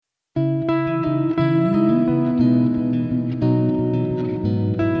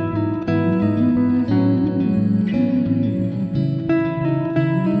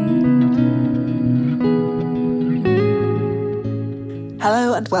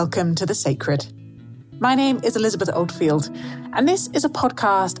welcome to The Sacred. My name is Elizabeth Oldfield, and this is a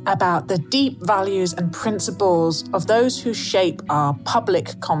podcast about the deep values and principles of those who shape our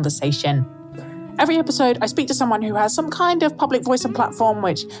public conversation. Every episode, I speak to someone who has some kind of public voice and platform,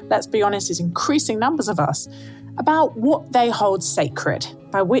 which, let's be honest, is increasing numbers of us, about what they hold sacred,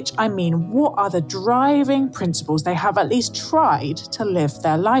 by which I mean what are the driving principles they have at least tried to live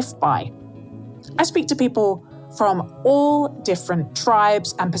their life by. I speak to people from all different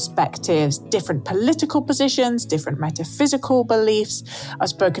tribes and perspectives, different political positions, different metaphysical beliefs. I've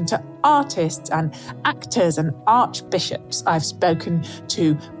spoken to artists and actors and archbishops. I've spoken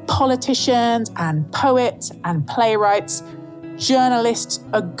to politicians and poets and playwrights, journalists,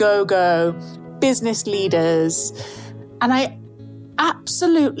 a go-go, business leaders. And I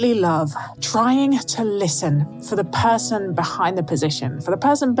absolutely love trying to listen for the person behind the position, for the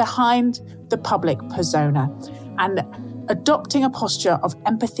person behind the public persona, and adopting a posture of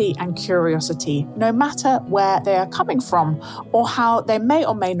empathy and curiosity, no matter where they are coming from or how they may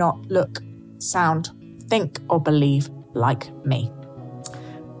or may not look, sound, think, or believe like me.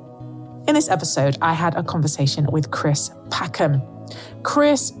 In this episode, I had a conversation with Chris Packham.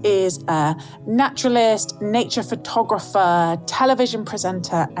 Chris is a naturalist, nature photographer, television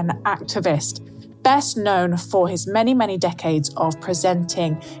presenter, and activist, best known for his many, many decades of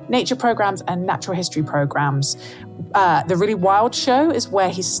presenting nature programs and natural history programs. The Really Wild Show is where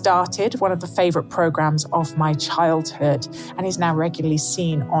he started, one of the favourite programs of my childhood, and he's now regularly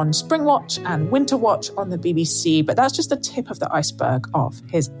seen on Spring Watch and Winter Watch on the BBC, but that's just the tip of the iceberg of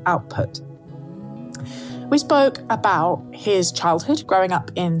his output. We spoke about his childhood growing up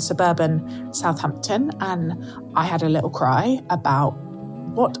in suburban Southampton, and I had a little cry about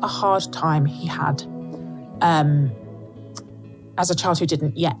what a hard time he had as a child who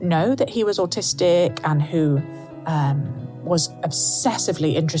didn't yet know that he was autistic and who was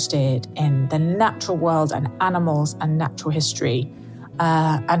obsessively interested in the natural world and animals and natural history.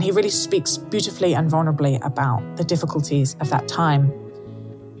 And he really speaks beautifully and vulnerably about the difficulties of that time.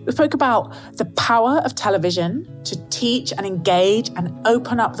 We spoke about the power of television to teach and engage and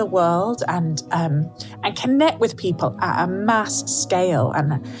open up the world and connect with people at a mass scale,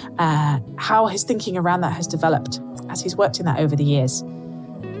 and how his thinking around that has developed as he's worked in that over the years.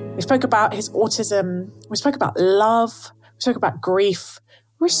 We spoke about his autism. We spoke about love. We spoke about grief.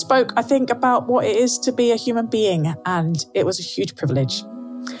 We spoke, I think, about what it is to be a human being, and it was a huge privilege.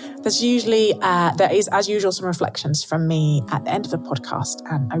 There is, as usual, some reflections from me at the end of the podcast,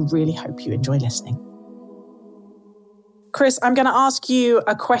 and I really hope you enjoy listening. Chris, I'm going to ask you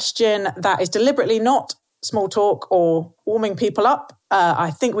a question that is deliberately not small talk or warming people up. I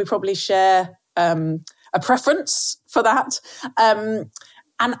think we probably share a preference for that.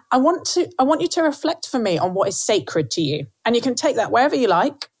 And I want you to reflect for me on what is sacred to you. And you can take that wherever you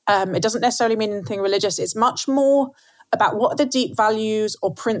like. It doesn't necessarily mean anything religious. It's much more about what are the deep values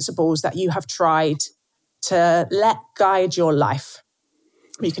or principles that you have tried to let guide your life.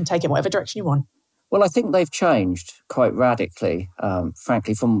 You can take it whatever direction you want. Well, I think they've changed quite radically,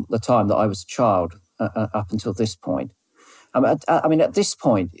 frankly, from the time that I was a child up until this point. At this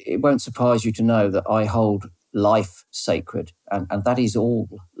point, it won't surprise you to know that I hold life sacred, and that is all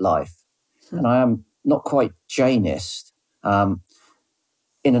life. And I am not quite Jainist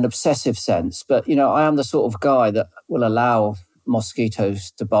in an obsessive sense, but, I am the sort of guy that will allow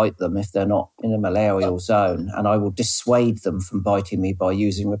mosquitoes to bite them if they're not in a malarial zone, and I will dissuade them from biting me by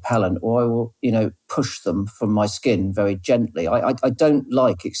using repellent, or I will, push them from my skin very gently. I don't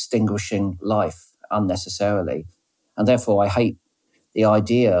like extinguishing life unnecessarily, and therefore I hate the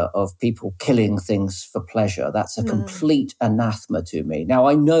idea of people killing things for pleasure. That's a complete anathema to me. Now,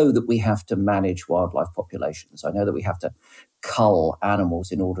 I know that we have to manage wildlife populations. I know that we have to cull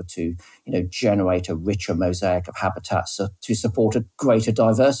animals in order to, generate a richer mosaic of habitats to support a greater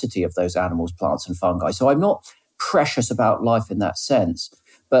diversity of those animals, plants and fungi. So I'm not precious about life in that sense,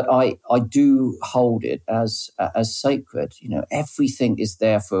 but I do hold it as sacred. Everything is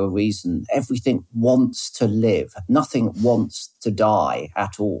there for a reason. Everything wants to live. Nothing wants to die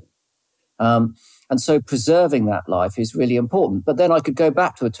at all. And so preserving that life is really important. But then I could go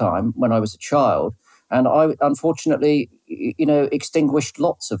back to a time when I was a child, and I, unfortunately, extinguished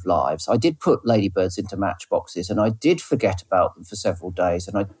lots of lives. I did put ladybirds into matchboxes, and I did forget about them for several days,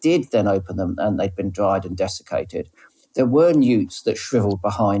 and I did then open them, and they'd been dried and desiccated. There were newts that shriveled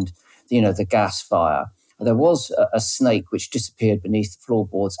behind, the gas fire. There was a snake which disappeared beneath the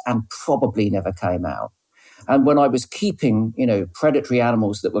floorboards and probably never came out. And when I was keeping, predatory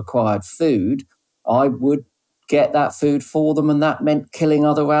animals that required food, I would get that food for them, and that meant killing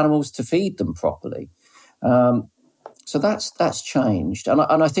other animals to feed them properly. So that's changed. And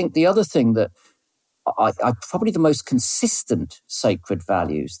I think the other thing that I probably the most consistent sacred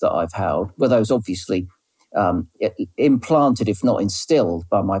values that I've held were those obviously implanted, if not instilled,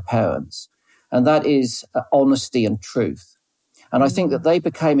 by my parents. And that is honesty and truth. And I think that they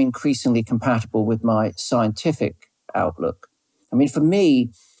became increasingly compatible with my scientific outlook. I mean, for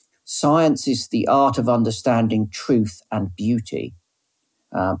me, science is the art of understanding truth and beauty.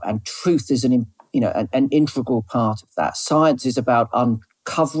 And truth is an integral part of that. Science is about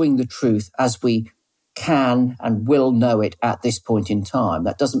uncovering the truth as we can and will know it at this point in time.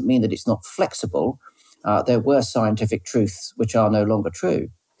 That doesn't mean that it's not flexible. There were scientific truths which are no longer true.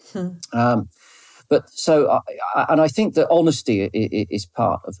 But so, and I think that honesty is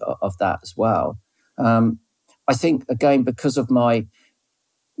part of that as well. I think, again, because of my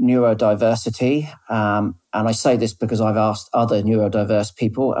neurodiversity, and I say this because I've asked other neurodiverse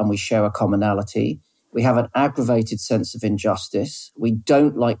people and we share a commonality. We have an aggravated sense of injustice. We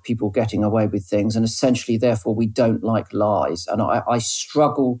don't like people getting away with things, and essentially, therefore, we don't like lies. And I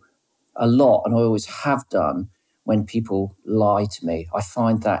struggle a lot, and I always have done, when people lie to me. I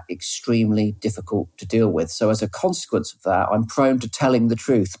find that extremely difficult to deal with. So as a consequence of that, I'm prone to telling the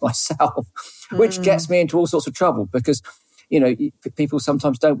truth myself, which gets me into all sorts of trouble because, people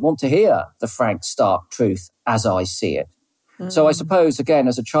sometimes don't want to hear the frank, stark truth as I see it. So I suppose, again,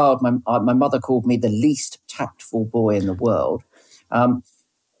 as a child, my mother called me the least tactful boy in the world.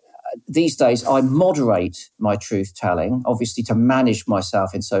 These days, I moderate my truth-telling, obviously to manage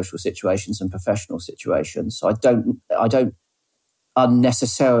myself in social situations and professional situations. So I don't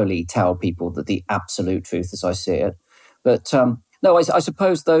unnecessarily tell people that the absolute truth as I see it. But no, I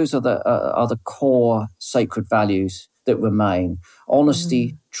suppose those are the core sacred values that remain: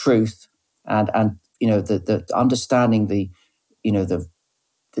 honesty, truth, and the understanding the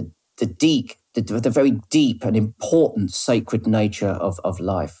very deep and important sacred nature of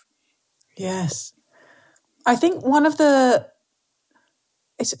life. Yes. I think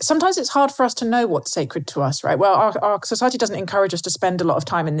sometimes it's hard for us to know what's sacred to us, right? Well, our society doesn't encourage us to spend a lot of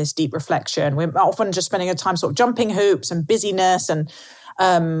time in this deep reflection. We're often just spending a time sort of jumping hoops and busyness and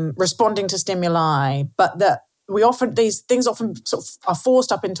responding to stimuli, but that these things often sort of are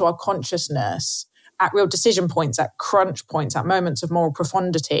forced up into our consciousness at real decision points, at crunch points, at moments of moral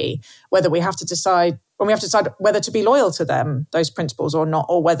profundity, whether we have to decide whether to be loyal to them, those principles or not,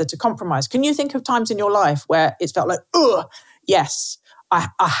 or whether to compromise. Can you think of times in your life where it's felt like, yes, I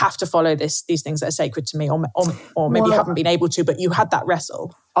have to follow these things that are sacred to me, or maybe you haven't been able to, but you had that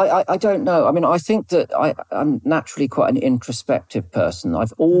wrestle? I don't know. I mean, I think that I'm naturally quite an introspective person.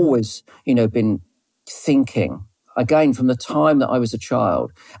 I've always, been thinking, again, from the time that I was a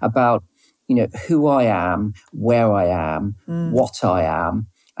child, about who I am, where I am, what I am,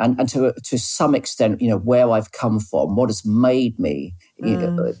 and to some extent, where I've come from, what has made me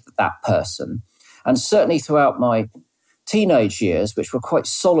that person. And certainly throughout my teenage years, which were quite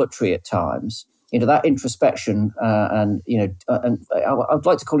solitary at times, that introspection and I'd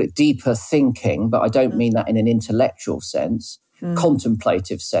like to call it deeper thinking, but I don't mean that in an intellectual sense,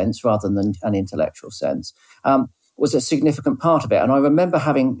 contemplative sense rather than an intellectual sense. Was a significant part of it. And I remember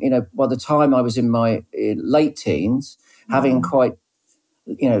having, by the time I was in my late teens, having quite,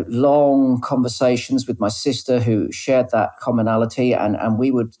 long conversations with my sister who shared that commonality. And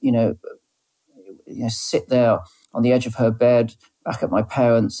we would, sit there on the edge of her bed, back at my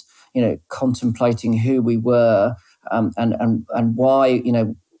parents', contemplating who we were and why,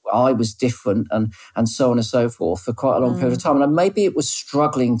 I was different and so on and so forth for quite a long period of time. And maybe it was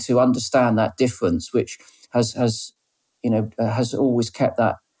struggling to understand that difference, which has always kept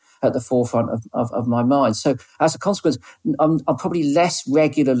that at the forefront of my mind. So as a consequence, I'm probably less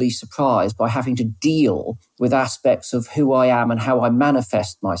regularly surprised by having to deal with aspects of who I am and how I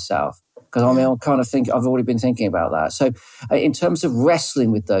manifest myself. Because I'm kind of I've already been thinking about that. So in terms of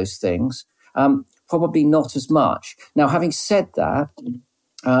wrestling with those things, probably not as much. Now, having said that,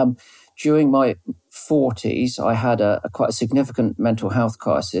 during my 40s, I had quite a significant mental health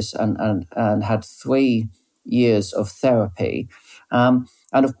crisis and had 3 years of therapy.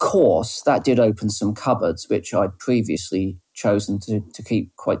 And of course, that did open some cupboards, which I'd previously chosen to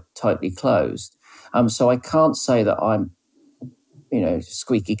keep quite tightly closed. So I can't say that I'm,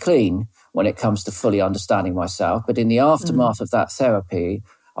 squeaky clean when it comes to fully understanding myself. But in the aftermath of that therapy,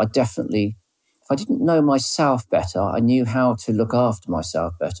 I definitely, if I didn't know myself better, I knew how to look after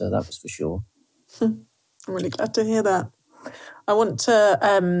myself better. That was for sure. I'm really glad to hear that. I want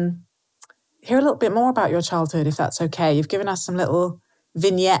to hear a little bit more about your childhood, if that's okay. You've given us some little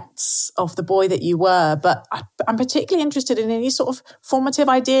vignettes of the boy that you were, but I'm particularly interested in any sort of formative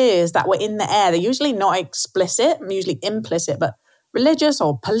ideas that were in the air. They're usually not explicit, usually implicit, but religious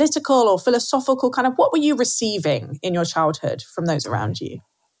or political or philosophical, kind of what were you receiving in your childhood from those around you?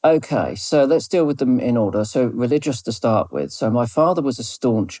 Okay, so let's deal with them in order. So religious to start with. So my father was a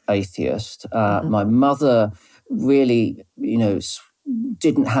staunch atheist. My mother really,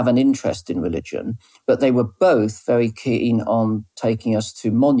 didn't have an interest in religion, but they were both very keen on taking us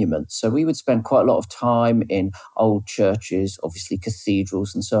to monuments. So we would spend quite a lot of time in old churches, obviously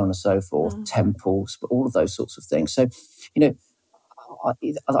cathedrals and so on and so forth, temples, but all of those sorts of things. So,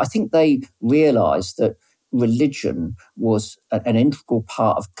 I think they realised that religion was an integral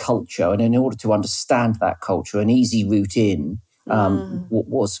part of culture, and in order to understand that culture, an easy route in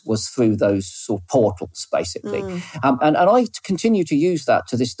was through those sort of portals, basically. And I continue to use that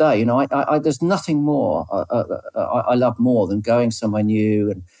to this day. There's nothing more I love more than going somewhere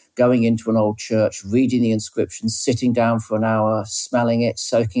new and going into an old church, reading the inscriptions, sitting down for an hour, smelling it,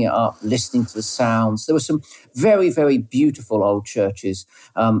 soaking it up, listening to the sounds. There were some very, very beautiful old churches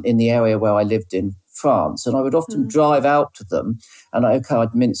in the area where I lived in France, and I would often drive out to them, and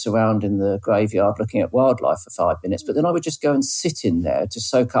I'd mince around in the graveyard looking at wildlife for 5 minutes, but then I would just go and sit in there to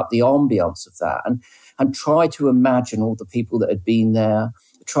soak up the ambience of that and try to imagine all the people that had been there,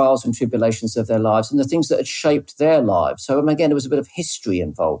 the trials and tribulations of their lives, and the things that had shaped their lives. So again, there was a bit of history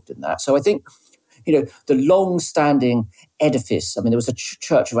involved in that. So I think, the long-standing edifice, there was a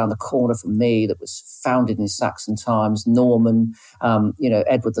church around the corner from me that was founded in Saxon times, Norman,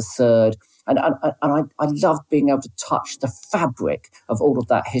 Edward III, and I loved being able to touch the fabric of all of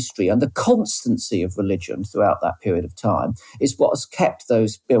that history, and the constancy of religion throughout that period of time is what has kept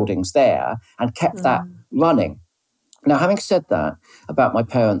those buildings there and kept that running. Now, having said that about my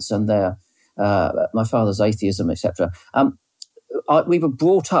parents and their my father's atheism, etc., we were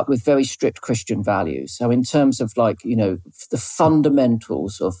brought up with very strict Christian values. So in terms of the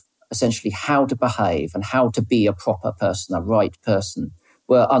fundamentals of essentially how to behave and how to be a proper person, a right person,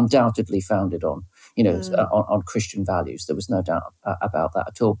 were undoubtedly founded on Christian values. There was no doubt about that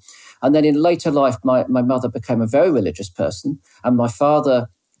at all. And then in later life, my mother became a very religious person, and my father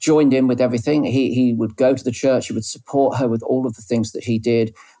joined in with everything. He would go to the church, he would support her with all of the things that he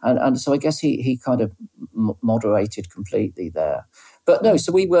did. And so I guess he kind of moderated completely there. But no,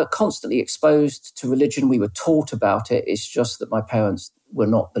 so we were constantly exposed to religion. We were taught about it. It's just that my parents were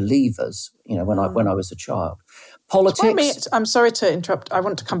not believers, when I was a child. Politics. I'm sorry to interrupt. I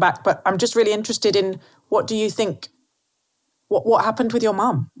want to come back, but I'm just really interested in what do you think, what happened with your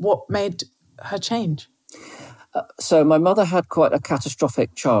mum? What made her change? So my mother had quite a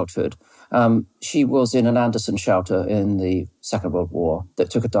catastrophic childhood. She was in an Anderson shelter in the Second World War that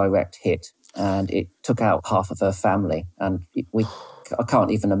took a direct hit, and it took out half of her family. And I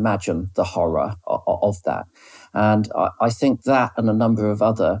can't even imagine the horror of that. And I think that and a number of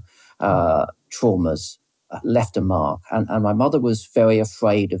other traumas left a mark. And my mother was very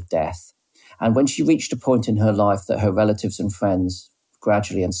afraid of death. And when she reached a point in her life that her relatives and friends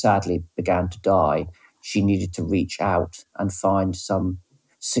gradually and sadly began to die, she needed to reach out and find some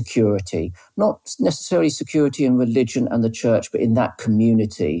security, not necessarily security in religion and the church, but in that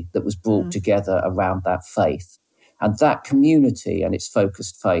community that was brought together around that faith. And that community and its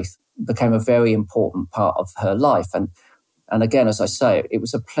focused faith became a very important part of her life. And again, as I say, it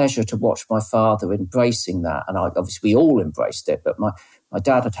was a pleasure to watch my father embracing that. And obviously we all embraced it, but my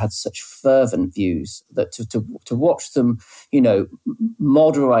dad had such fervent views that to watch them,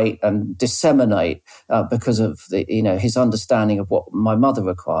 moderate and disseminate because of his understanding of what my mother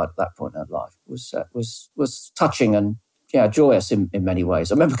required at that point in her life was touching and joyous in many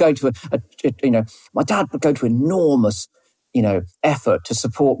ways. I remember going to my dad would go to enormous effort to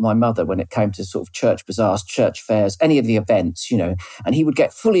support my mother when it came to sort of church bazaars, church fairs, any of the events, and he would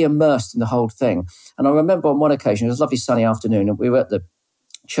get fully immersed in the whole thing. And I remember on one occasion, it was a lovely sunny afternoon, and we were at the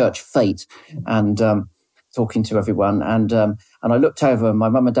church fete and talking to everyone. And I looked over, and my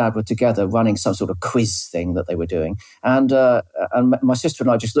mum and dad were together running some sort of quiz thing that they were doing. And my sister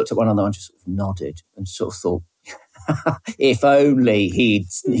and I just looked at one another and just sort of nodded and sort of thought, if only he'd,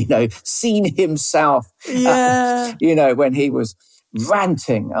 seen himself, when he was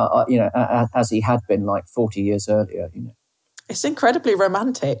ranting, as he had been like 40 years earlier. It's incredibly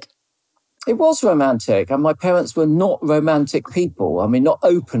romantic. It was romantic, and my parents were not romantic people. Not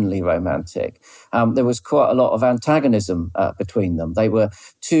openly romantic. There was quite a lot of antagonism between them. They were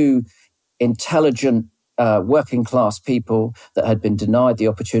two intelligent, working class people that had been denied the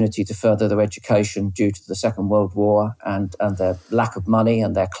opportunity to further their education due to the Second World War and their lack of money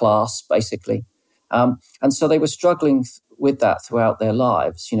and their class, basically. And so they were struggling with that throughout their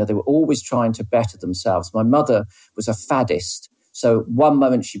lives. They were always trying to better themselves. My mother was a faddist. So one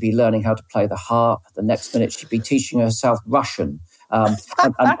moment she'd be learning how to play the harp, the next minute she'd be teaching herself Russian. And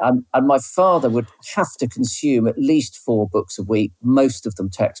my father would have to consume at least 4 books a week, most of them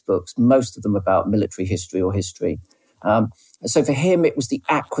textbooks, most of them about military history or history. So for him, it was the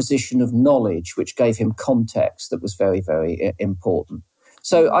acquisition of knowledge which gave him context that was very, very important.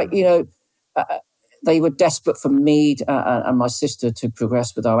 So they were desperate for me and my sister to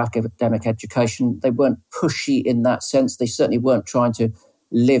progress with our academic education. They weren't pushy in that sense. They certainly weren't trying to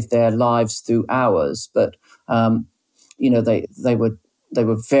live their lives through ours, but they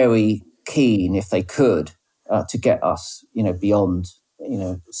were very keen, if they could, to get us, beyond,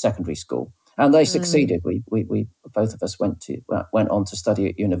 secondary school. And they succeeded. We both of us went on to study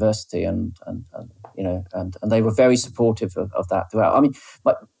at university, and they were very supportive of that throughout. I mean,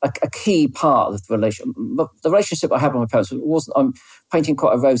 a key part of the relationship I had with my parents wasn't. I'm painting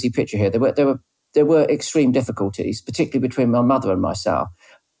quite a rosy picture here. There were extreme difficulties, particularly between my mother and myself,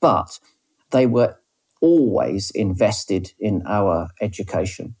 but they were always invested in our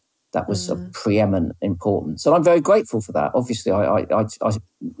education. That was of preeminent importance. And I'm very grateful for that. Obviously,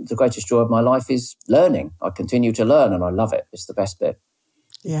 the greatest joy of my life is learning. I continue to learn and I love it. It's the best bit.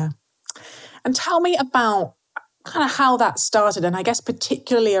 Yeah. And tell me about kind of how that started, and I guess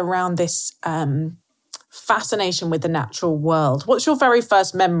particularly around this fascination with the natural world. What's your very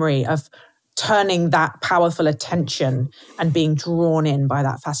first memory of turning that powerful attention and being drawn in by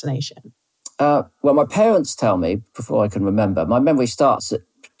that fascination? Well, my parents tell me, before I can remember, my memory starts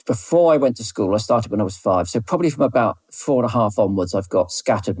before I went to school. I started when I was 5. So probably from about 4.5 onwards, I've got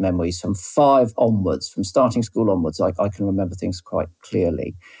scattered memories. From 5 onwards, from starting school onwards, I can remember things quite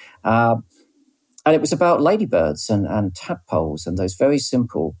clearly. And it was about ladybirds and tadpoles and those very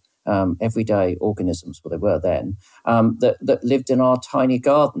simple everyday organisms, well, they were then, that lived in our tiny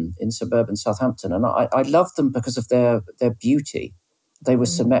garden in suburban Southampton. And I loved them because of their beauty. They were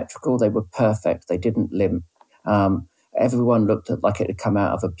symmetrical, they were perfect, they didn't limp. Everyone looked like it had come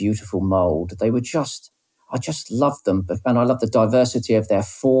out of a beautiful mould. I just loved them. And I loved the diversity of their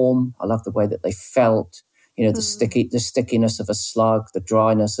form. I loved the way that they felt, the stickiness of a slug, the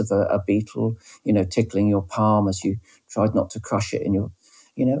dryness of a beetle, tickling your palm as you tried not to crush it in your,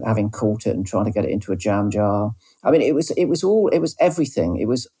 having caught it and trying to get it into a jam jar. I mean, it was everything. It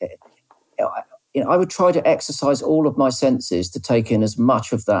was, I would try to exercise all of my senses to take in as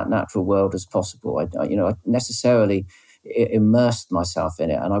much of that natural world as possible. I necessarily immersed myself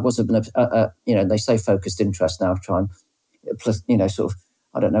in it, and I was they say focused interest now, to try and, sort of,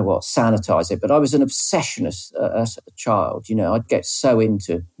 I don't know what, sanitize it, but I was an obsessionist as a child. I'd get so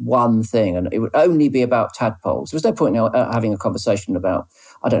into one thing, and it would only be about tadpoles. There was no point in having a conversation about,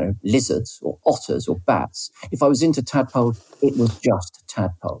 I don't know, lizards or otters or bats. If I was into tadpoles, it was just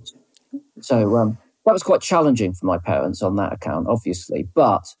tadpoles. So that was quite challenging for my parents on that account, obviously.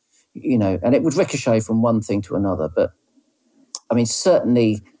 But, and it would ricochet from one thing to another. But, I mean,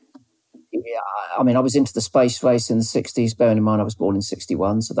 certainly, I was into the space race in the 60s, bearing in mind I was born in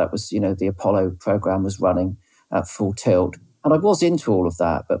 61. So that was, the Apollo program was running at full tilt. And I was into all of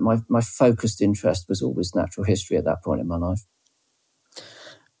that, but my focused interest was always natural history at that point in my life.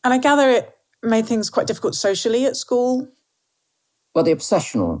 And I gather it made things quite difficult socially at school? Well, the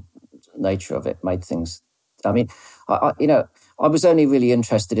obsessional nature of it made things. I mean, I was only really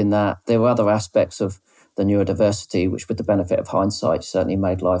interested in that. There were other aspects of the neurodiversity, which, with the benefit of hindsight, certainly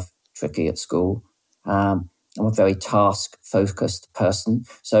made life tricky at school. I'm a very task-focused person.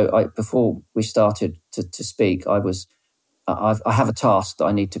 So before we started to speak, I have a task that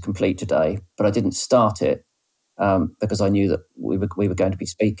I need to complete today, but I didn't start it because I knew that we were going to be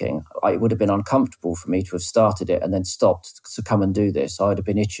speaking. It would have been uncomfortable for me to have started it and then stopped to come and do this. I'd have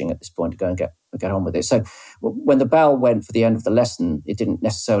been itching at this point to go and get on with it. So when the bell went for the end of the lesson, it didn't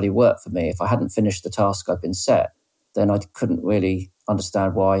necessarily work for me. If I hadn't finished the task I'd been set, then I couldn't really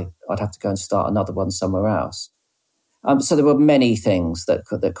understand why I'd have to go and start another one somewhere else. So there were many things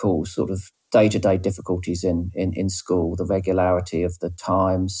that caused sort of day-to-day difficulties in school, the regularity of the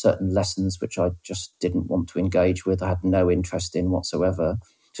time, certain lessons which I just didn't want to engage with, I had no interest in whatsoever.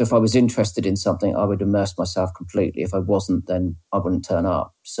 So if I was interested in something, I would immerse myself completely. If I wasn't, then I wouldn't turn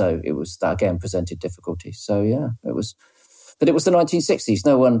up. So that again presented difficulties. So yeah, it was the 1960s.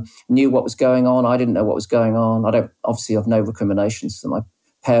 No one knew what was going on. I didn't know what was going on. I have no recriminations to my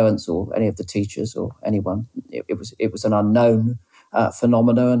parents or any of the teachers or anyone. It was an unknown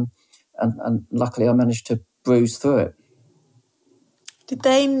phenomenon. And luckily I managed to bruise through it. Did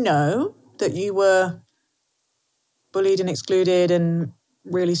they know that you were bullied and excluded and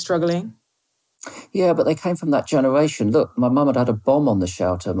really struggling? Yeah, but they came from that generation. Look, my mum had had a bomb on the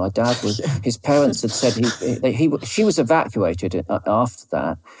shelter. My dad was, his parents had said she was evacuated after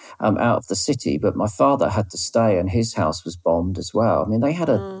that out of the city, but my father had to stay and his house was bombed as well. I mean, they had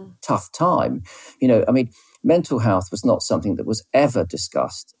a tough time. Mental health was not something that was ever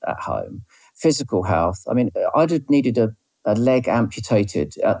discussed at home. Physical health, I mean, I'd have needed a leg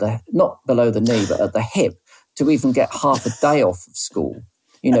amputated not below the knee, but at the hip to even get half a day off of school.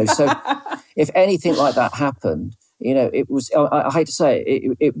 So if anything like that happened, it was, I hate to say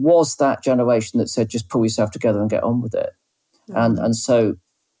it, it was that generation that said, just pull yourself together and get on with it. And so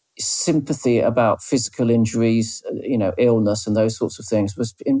sympathy about physical injuries, illness and those sorts of things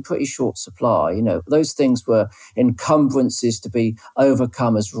was in pretty short supply. Those things were encumbrances to be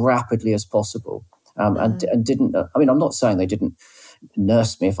overcome as rapidly as possible. And didn't, I'm not saying they didn't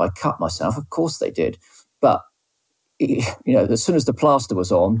nurse me if I cut myself. Of course they did. But as soon as the plaster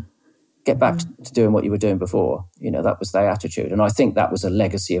was on, get back to doing what you were doing before. That was their attitude. And I think that was a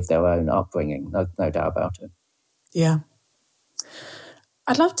legacy of their own upbringing, no doubt about it. Yeah.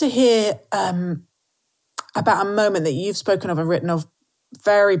 I'd love to hear about a moment that you've spoken of and written of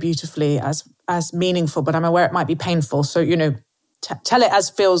very beautifully as meaningful, but I'm aware it might be painful. So, tell it as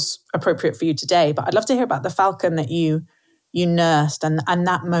feels appropriate for you today. But I'd love to hear about the falcon that you nursed and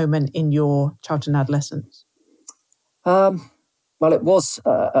that moment in your childhood and adolescence. Well, it was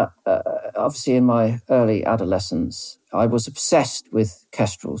obviously in my early adolescence. I was obsessed with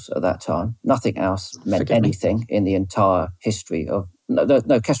kestrels at that time. Nothing else meant anything in the entire history of...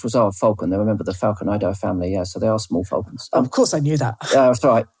 No, kestrels are a falcon. They remember the falconidae family, yeah, so they are small falcons. Of course I knew that. That's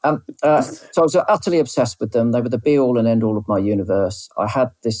right. So I was utterly obsessed with them. They were the be-all and end-all of my universe. I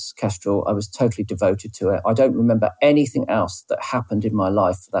had this kestrel. I was totally devoted to it. I don't remember anything else that happened in my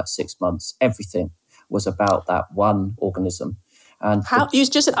life for that 6 months. Everything was about that one organism. And you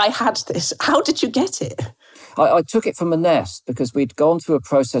just said, I had this. How did you get it? I took it from a nest because we'd gone through a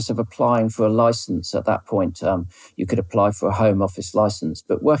process of applying for a license. At that point, you could apply for a Home Office license,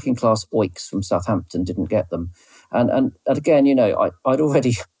 but working class oiks from Southampton didn't get them. And again, I'd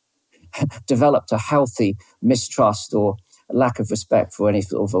already developed a healthy mistrust or lack of respect for any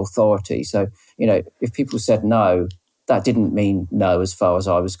sort of authority. So, if people said no, that didn't mean no as far as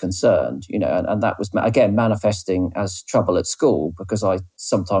I was concerned, and that was, again, manifesting as trouble at school because I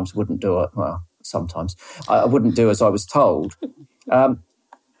sometimes wouldn't do it. Well, sometimes I wouldn't do as I was told.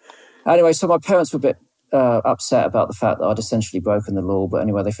 Anyway, so my parents were a bit upset about the fact that I'd essentially broken the law. But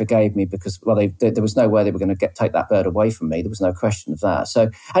anyway, they forgave me because, there was no way they were going to take that bird away from me. There was no question of that. So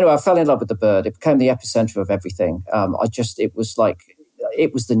anyway, I fell in love with the bird. It became the epicenter of everything.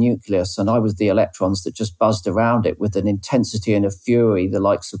 It was the nucleus and I was the electrons that just buzzed around it with an intensity and a fury, the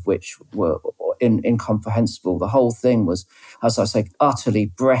likes of which were incomprehensible. The whole thing was, as I say, utterly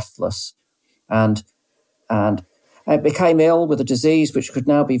breathless. And it became ill with a disease which could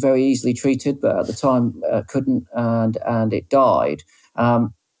now be very easily treated, but at the time couldn't, and it died.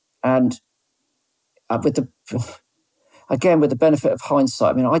 With the benefit of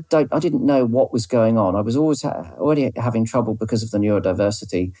hindsight, I didn't know what was going on. I was always already having trouble because of the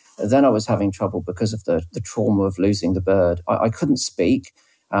neurodiversity. Then I was having trouble because of the trauma of losing the bird. I couldn't speak.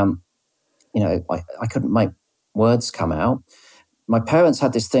 I couldn't make words come out. My parents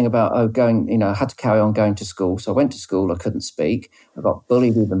had this thing about, I had to carry on going to school. So I went to school, I couldn't speak. I got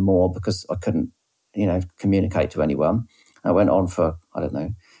bullied even more because I couldn't, communicate to anyone. I went on for,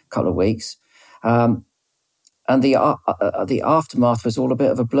 a couple of weeks. And the aftermath was all a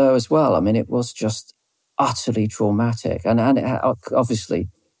bit of a blur as well. It was just utterly traumatic. And it obviously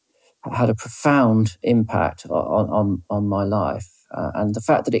had a profound impact on my life. And the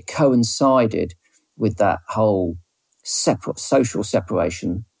fact that it coincided with that whole social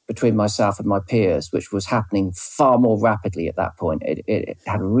separation between myself and my peers, which was happening far more rapidly at that point. It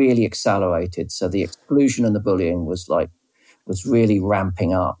had really accelerated. So the exclusion and the bullying was really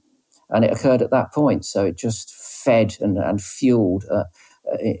ramping up. And it occurred at that point. So it just fed and fueled,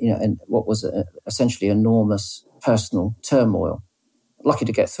 and what was essentially enormous personal turmoil. Lucky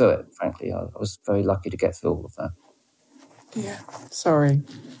to get through it, frankly. I was very lucky to get through all of that. Yeah, sorry.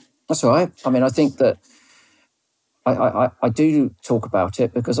 That's all right. I think that I do talk about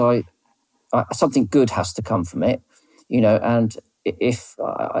it because something good has to come from it, and if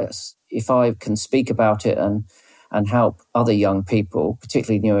I can speak about it and help other young people,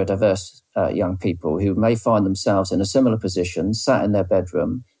 particularly neurodiverse young people who may find themselves in a similar position, sat in their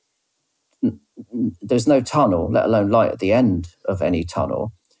bedroom, there's no tunnel, let alone light at the end of any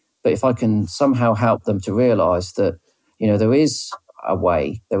tunnel. But if I can somehow help them to realise that, there is a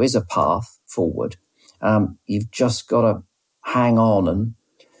way, there is a path forward, you've just got to hang on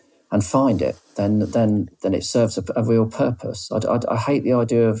and find it, then it serves a real purpose. I hate the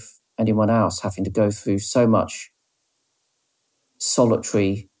idea of anyone else having to go through so much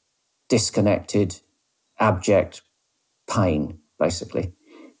solitary, disconnected, abject pain, basically.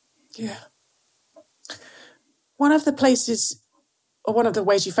 Yeah. One of the places, or one of the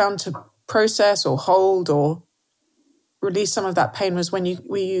ways you found to process or hold or release some of that pain was when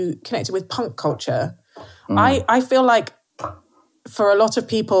you connected with punk culture. I feel like for a lot of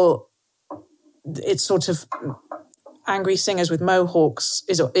people, it's sort of angry singers with mohawks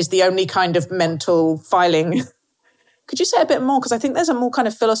is the only kind of mental filing. Could you say a bit more? Because I think there's a more kind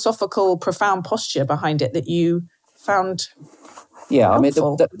of philosophical, profound posture behind it that you found helpful. I mean,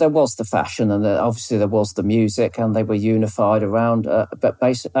 there was the fashion, and obviously there was the music, and they were unified around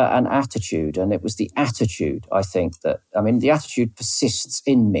an attitude. And it was the attitude, I think, the attitude persists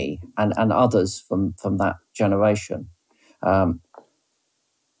in me and others from that generation.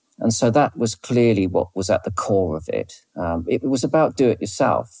 And so that was clearly what was at the core of it. It was about do it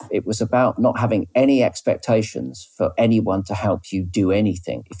yourself. It was about not having any expectations for anyone to help you do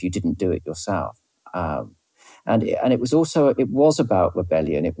anything if you didn't do it yourself. And it was about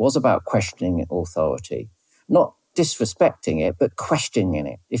rebellion. It was about questioning authority, not disrespecting it, but questioning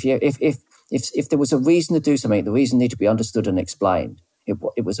it. If there was a reason to do something, the reason needed to be understood and explained.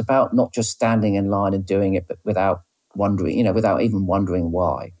 It was about not just standing in line and doing it, but without even wondering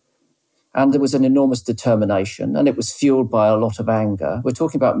why. And there was an enormous determination, and it was fueled by a lot of anger. We're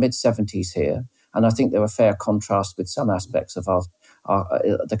talking about mid-70s here, and I think there were fair contrast with some aspects of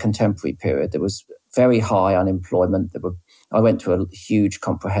the contemporary period. There was very high unemployment. I went to a huge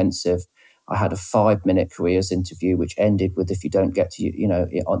comprehensive. I had a 5-minute careers interview, which ended with if you don't get to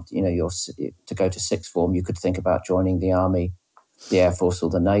to go to sixth form, you could think about joining the army, the Air Force, or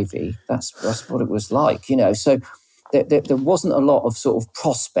the Navy. That's what it was like, So there wasn't a lot of sort of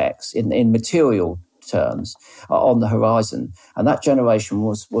prospects in material terms on the horizon. And that generation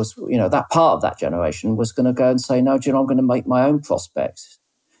was that part of that generation was going to go and say, no, I'm going to make my own prospects,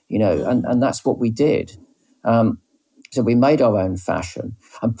 and that's what we did. So we made our own fashion.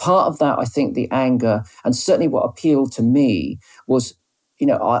 And part of that, I think the anger, and certainly what appealed to me was,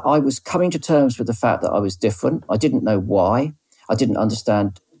 I was coming to terms with the fact that I was different. I didn't know why. I didn't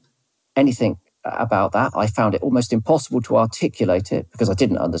understand anything about that. I found it almost impossible to articulate it because I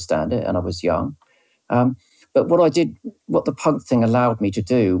didn't understand it and I was young. But what the punk thing allowed me to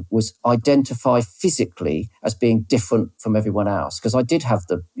do was identify physically as being different from everyone else, because I did have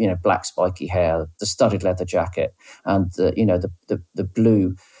the black spiky hair, the studded leather jacket, and the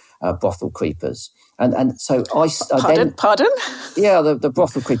blue brothel creepers, and so Pardon? Yeah, the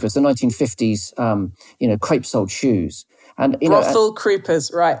brothel creepers, the 1950s, crepe-soled shoes, and brothel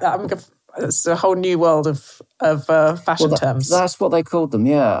creepers, right? It's a whole new world of fashion terms. That's what they called them,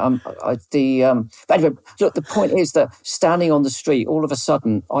 yeah. But anyway, look, the point is that standing on the street, all of a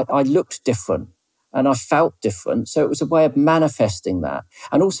sudden, I looked different and I felt different. So it was a way of manifesting that.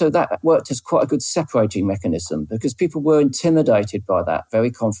 And also that worked as quite a good separating mechanism because people were intimidated by that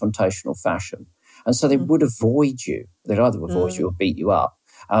very confrontational fashion. And so they would avoid you. They'd either avoid you or beat you up.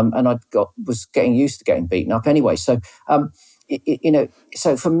 And was getting used to getting beaten up anyway. So,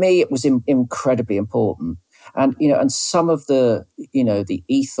 so for me, it was incredibly important. And, and some of the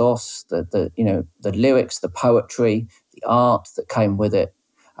ethos, the lyrics, the poetry, the art that came with it,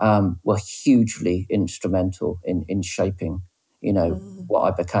 were hugely instrumental in shaping, what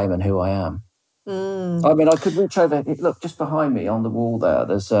I became and who I am. I mean, I could reach over, look, just behind me on the wall there,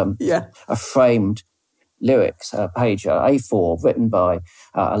 there's a framed lyrics page, A4, written by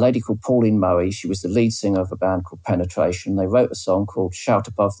a lady called Pauline Murray. She was the lead singer of a band called Penetration. They wrote a song called Shout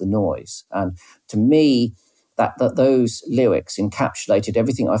Above the Noise. And to me, that those lyrics encapsulated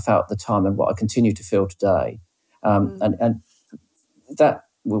everything I felt at the time and what I continue to feel today. And that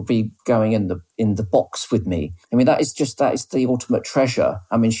will be going in the box with me. I mean, that is the ultimate treasure.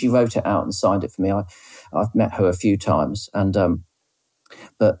 I mean, she wrote it out and signed it for me. I've met her a few times, and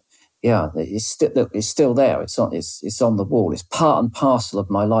but yeah, it's still there. It's on the wall. It's part and parcel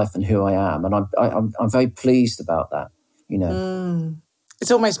of my life and who I am, and I'm very pleased about that.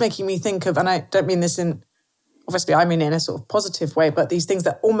 It's almost making me think of, and I don't mean this in. Obviously, I mean in a sort of positive way, but these things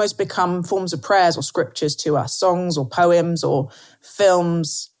that almost become forms of prayers or scriptures to us, songs or poems or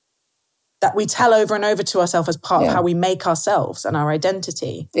films that we tell over and over to ourselves as part of how we make ourselves and our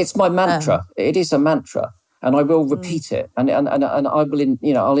identity. It's my mantra. It is a mantra, and I will repeat it, and I will,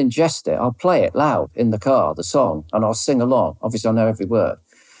 I'll ingest it. I'll play it loud in the car, the song, and I'll sing along. Obviously, I know every word,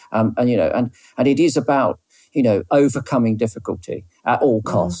 and it is about overcoming difficulty at all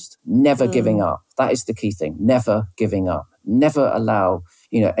cost, never giving up. That is the key thing. Never giving up. Never allow,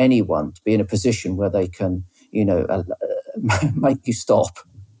 anyone to be in a position where they can, make you stop.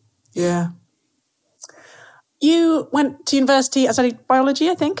 Yeah. You went to university, I studied biology,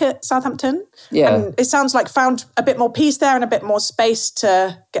 I think, at Southampton. Yeah. And it sounds like found a bit more peace there and a bit more space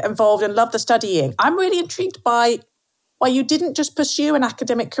to get involved and love the studying. I'm really intrigued by why you didn't just pursue an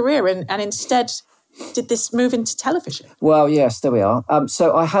academic career and instead did this move into television. Well, yes, there we are.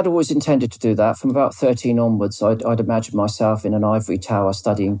 So I had always intended to do that. From about 13 onwards, I'd imagined myself in an ivory tower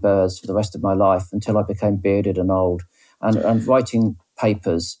studying birds for the rest of my life until I became bearded and old and writing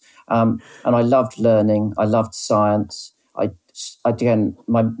papers. And I loved learning. I loved science. Again,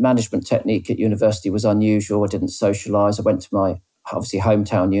 my management technique at university was unusual. I didn't socialise. I went to my, obviously,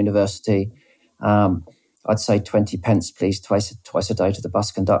 hometown university. I'd say 20 pence, please, twice a day to the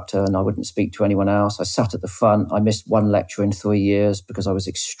bus conductor, and I wouldn't speak to anyone else. I sat at the front. I missed one lecture in 3 years because I was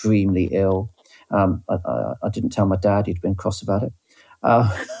extremely ill. I didn't tell my dad. He'd been cross about it.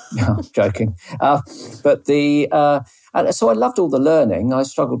 No, joking. So I loved all the learning. I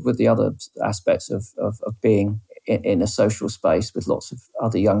struggled with the other aspects of being in a social space with lots of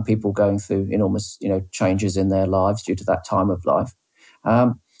other young people going through enormous, changes in their lives due to that time of life.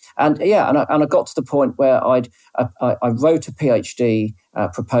 And I got to the point where I wrote a PhD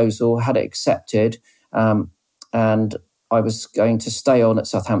proposal, had it accepted, and I was going to stay on at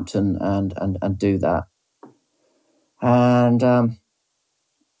Southampton and do that.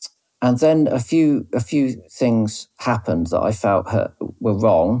 And then a few things happened that I felt were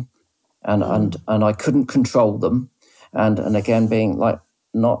wrong, and I couldn't control them. And again,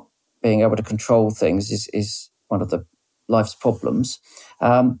 not being able to control things is one of the life's problems.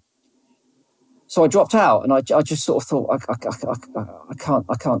 So I dropped out, and I just sort of thought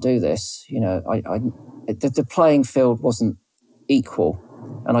I can't do this. The playing field wasn't equal,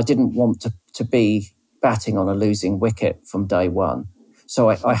 and I didn't want to be batting on a losing wicket from day one. So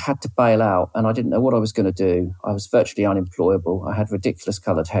I had to bail out, and I didn't know what I was going to do. I was virtually unemployable. I had ridiculous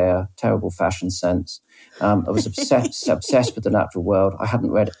coloured hair, terrible fashion sense. I was obsessed with the natural world. I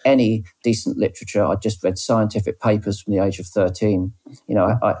hadn't read any decent literature. I just read scientific papers from the age of 13.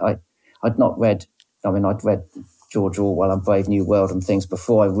 I'd not read, I'd read George Orwell and Brave New World and things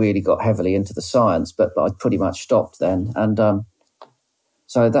before I really got heavily into the science, but I'd pretty much stopped then. And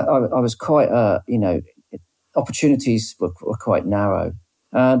so that I was quite, opportunities were quite narrow.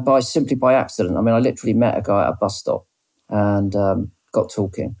 And simply by accident, I literally met a guy at a bus stop and got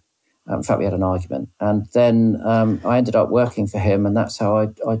talking. In fact, we had an argument. And then I ended up working for him, and that's how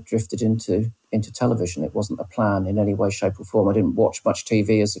I drifted into television. It wasn't a plan in any way, shape or form. I didn't watch much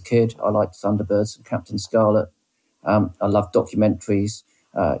TV as a kid. I liked Thunderbirds and Captain Scarlet. I loved documentaries,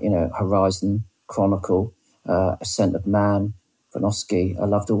 Horizon, Chronicle, Ascent of Man, Vanosky. I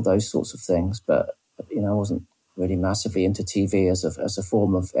loved all those sorts of things, but I wasn't really massively into TV as a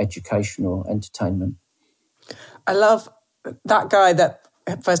form of education or entertainment. I love that guy that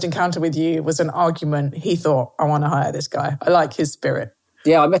first encounter with you was an argument. He thought, I want to hire this guy. I like his spirit.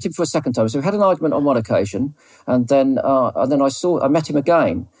 Yeah, I met him for a second time. So we had an argument on one occasion, and then I met him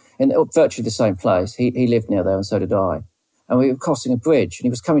again in virtually the same place. He lived near there, and so did I. And we were crossing a bridge, and he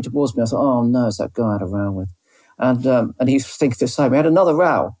was coming towards me. I thought, oh no, it's that guy I had a row with. And he was thinking the same. We had another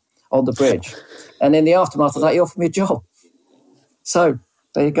row on the bridge. And in the aftermath of that, he offered me a job. So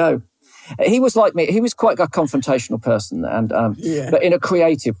there you go. He was like me. He was quite a confrontational person, but in a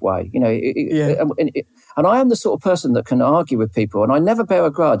creative way. And I am the sort of person that can argue with people, and I never bear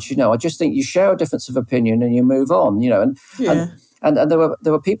a grudge. I just think you share a difference of opinion and you move on. And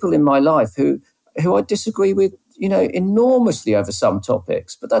there were people in my life who I disagree with, enormously over some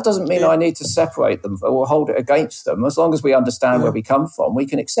topics, but that doesn't mean I need to separate them or hold it against them. As long as we understand where we come from, we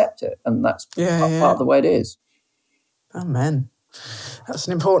can accept it, and that's part of the way it is. Amen. That's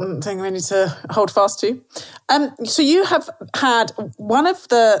an important thing we need to hold fast to. So you have had one of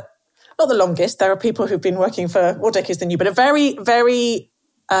the, not the longest, there are people who've been working for more decades than you, but a very, very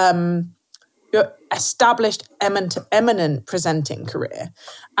established, eminent presenting career.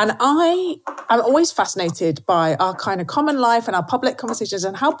 And I am always fascinated by our kind of common life and our public conversations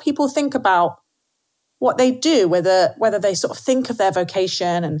and how people think about what they do, whether they sort of think of their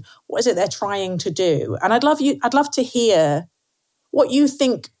vocation and what is it they're trying to do. And I'd love to hear what you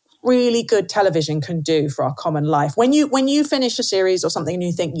think really good television can do for our common life. When you finish a series or something and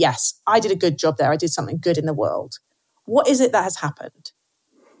you think, yes, I did a good job there, I did something good in the world, what is it that has happened?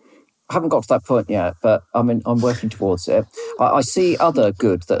 I haven't got to that point yet, but I'm working towards it. I see other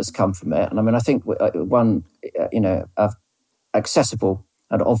good that has come from it. And I think one, accessible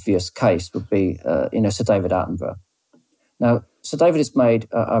and obvious case would be, Sir David Attenborough. Now, Sir David has made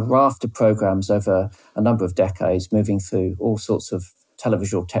a raft of programmes over a number of decades, moving through all sorts of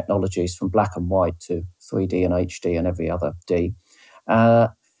televisual technologies from black and white to 3D and HD and every other D.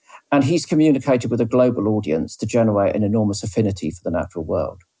 And he's communicated with a global audience to generate an enormous affinity for the natural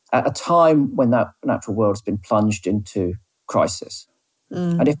world at a time when that natural world has been plunged into crisis.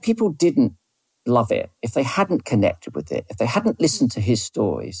 And if people didn't love it, if they hadn't connected with it, if they hadn't listened to his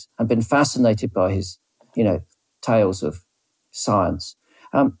stories and been fascinated by his, tales of science,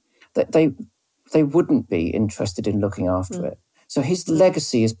 they wouldn't be interested in looking after it. So his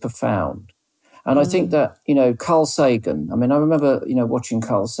legacy is profound. And I think that, Carl Sagan, I remember, watching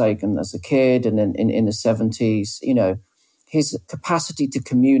Carl Sagan as a kid and in the 70s, his capacity to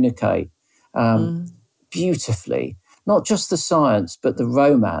communicate beautifully, not just the science, but the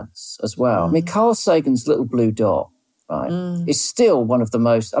romance as well. Carl Sagan's Little Blue Dot, right, is still one of the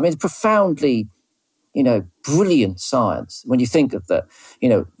most, profoundly, brilliant science. When you think of that,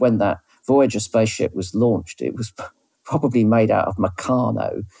 when that Voyager spaceship was launched, it was probably made out of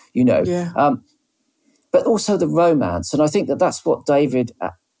Meccano, but also the romance. And I think that that's what David,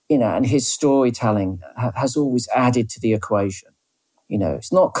 and his storytelling has always added to the equation.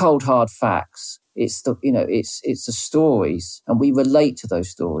 It's not cold, hard facts. It's it's the stories, and we relate to those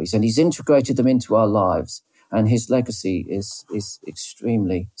stories, and he's integrated them into our lives, and his legacy is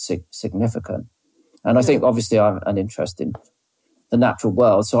extremely significant. And I think, obviously, I'm an interest in the natural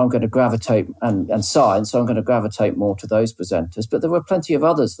world, so I'm going to gravitate, and science, so I'm going to gravitate more to those presenters. But there were plenty of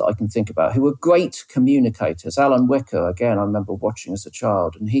others that I can think about who were great communicators. Alan Wicker, again, I remember watching as a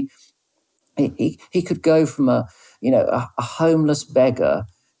child, and he could go from a homeless beggar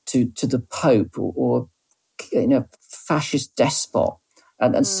to the Pope or fascist despot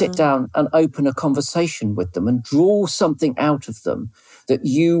and sit down and open a conversation with them and draw something out of them that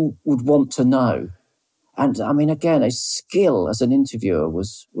you would want to know. And again, his skill as an interviewer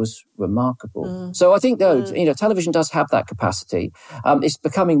was remarkable. So I think, though, television does have that capacity. It's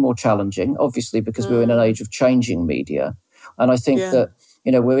becoming more challenging, obviously, because we're in an age of changing media. And I think that,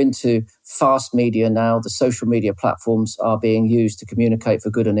 we're into fast media now. The social media platforms are being used to communicate for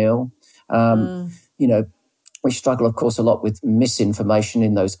good and ill. We struggle, of course, a lot with misinformation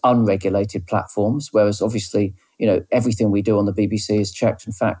in those unregulated platforms, whereas obviously, everything we do on the BBC is checked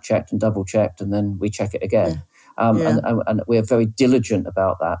and fact-checked and double-checked, and then we check it again. And we're very diligent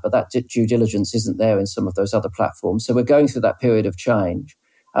about that, but that due diligence isn't there in some of those other platforms. So we're going through that period of change.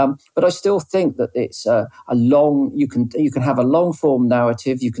 But I still think that it's you can have a long-form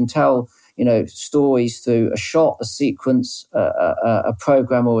narrative. You can tell, stories through a shot, a sequence, a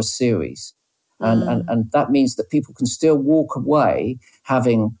program or a series. And that means that people can still walk away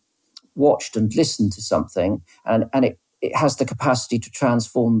having watched and listened to something, and it has the capacity to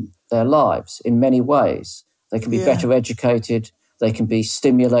transform their lives in many ways. They can be better educated, they can be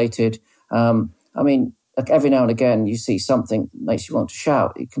stimulated. Like every now and again you see something that makes you want to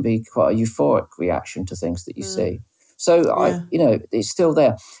shout. It can be quite a euphoric reaction to things that you see. So it's still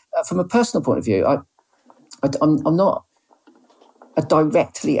there. From a personal point of view, I'm not a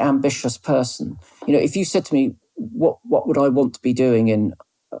directly ambitious person. If you said to me, what would I want to be doing in,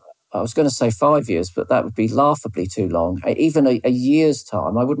 I was going to say 5 years, but that would be laughably too long. Even a year's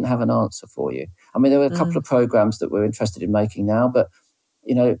time, I wouldn't have an answer for you. There were a couple of programs that we're interested in making now, but,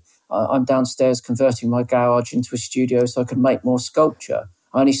 I'm downstairs converting my garage into a studio so I can make more sculpture.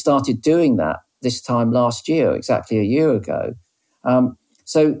 I only started doing that this time last year, exactly a year ago.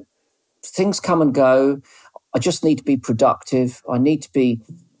 So things come and go. I just need to be productive. I need to be,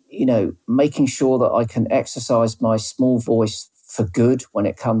 making sure that I can exercise my small voice for good when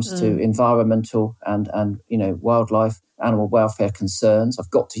it comes to environmental and wildlife, animal welfare concerns.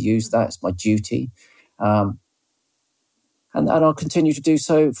 I've got to use that. It's my duty. And I'll continue to do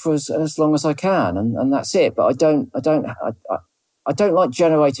so for as long as I can. And that's it. But I don't like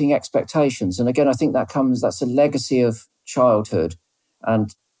generating expectations. And again, I think that's a legacy of childhood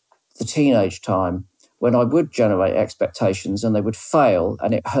and the teenage time, when I would generate expectations and they would fail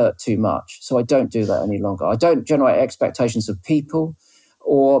and it hurt too much. So I don't do that any longer. I don't generate expectations of people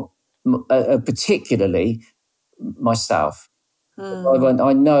or particularly myself.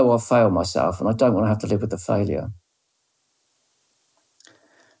 I know I'll fail myself and I don't want to have to live with the failure.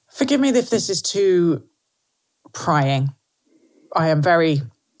 Forgive me if this is too prying. I am very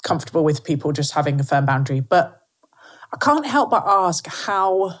comfortable with people just having a firm boundary, but I can't help but ask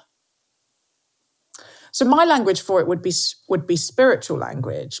how... So my language for it would be spiritual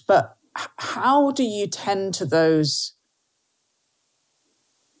language, but how do you tend to those?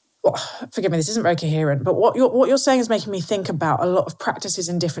 Well, forgive me, this isn't very coherent, but what you're saying is making me think about a lot of practices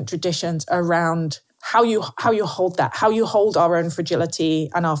in different traditions around how you hold that, how you hold our own fragility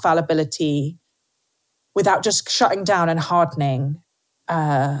and our fallibility without just shutting down and hardening,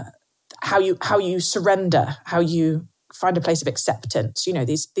 how you surrender, how you find a place of acceptance. You know,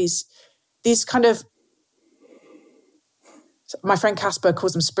 these kind of, my friend Casper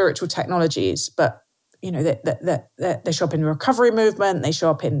calls them spiritual technologies, but you know, they show up in the recovery movement, they show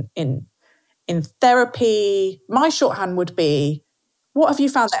up in therapy. My shorthand would be, what have you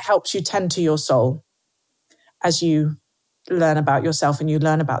found that helps you tend to your soul as you learn about yourself and you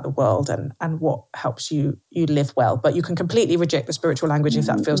learn about the world, and what helps you live well? But you can completely reject the spiritual language if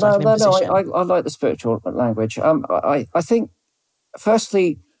that feels like an imposition. No, I like the spiritual language. I think,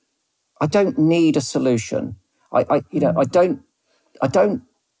 firstly, I don't need a solution. I don't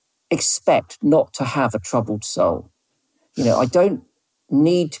expect not to have a troubled soul. You know, I don't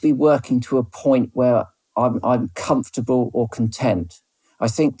need to be working to a point where I'm comfortable or content. I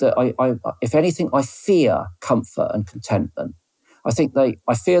think that I if anything, I fear comfort and contentment. I think I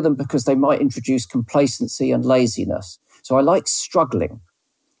fear them because they might introduce complacency and laziness. So I like struggling,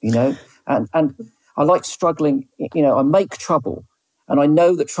 you know, and I like struggling. You know, I make trouble, and I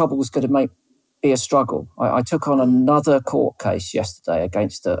know that trouble is going to be a struggle. I took on another court case yesterday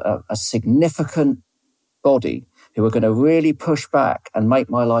against a significant body who were going to really push back and make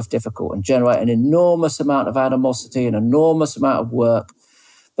my life difficult and generate an enormous amount of animosity, an enormous amount of work.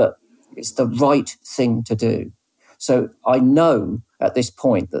 But it's the right thing to do. So I know at this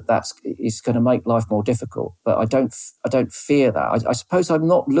point that is going to make life more difficult, but I don't fear that. I suppose I'm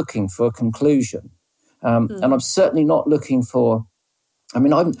not looking for a conclusion, and I'm certainly not looking for. I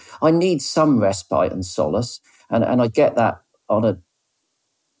mean, I need some respite and solace, and I get that on a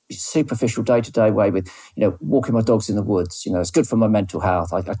superficial day-to-day way with, you know, walking my dogs in the woods. You know, it's good for my mental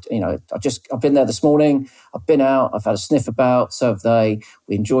health. I've been there this morning. I've been out. I've had a sniff about. So have they.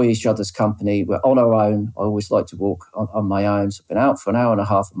 We enjoy each other's company. We're on our own. I always like to walk on my own. So I've been out for an hour and a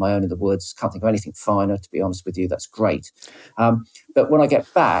half on my own in the woods. Can't think of anything finer, to be honest with you. That's great. But when I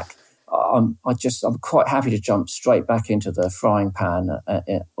get back, I'm quite happy to jump straight back into the frying pan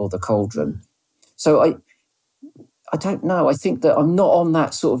or the cauldron. So I don't know. I think that I'm not on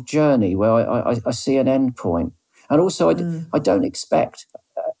that sort of journey where I see an end point, and also I don't expect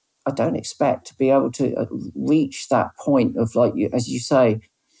to be able to reach that point of, like, as you say,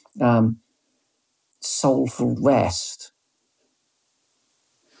 soulful rest.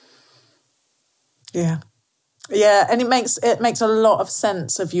 Yeah, and it makes a lot of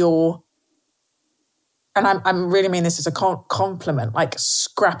sense of your. And I'm really mean this as a compliment, like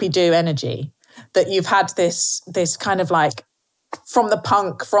scrappy-do energy, that you've had this kind of like, from the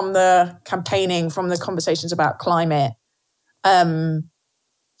punk, from the campaigning, from the conversations about climate,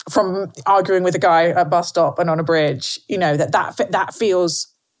 from arguing with a guy at a bus stop and on a bridge, you know, that feels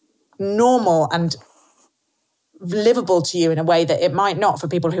normal and livable to you in a way that it might not for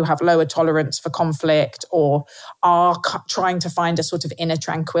people who have lower tolerance for conflict or are trying to find a sort of inner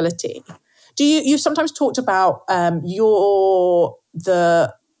tranquility. You've sometimes talked about and you've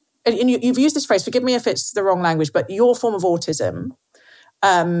used this phrase, forgive me if it's the wrong language, but your form of autism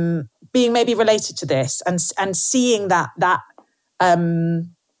being maybe related to this and seeing that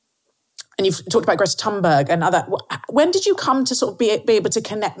and you've talked about Greta Thunberg and other. When did you come to sort of be able to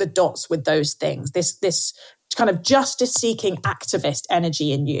connect the dots with those things, this kind of justice-seeking activist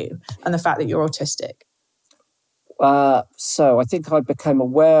energy in you and the fact that you're autistic? So I think I became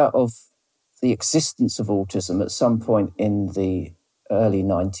aware of the existence of autism at some point in the early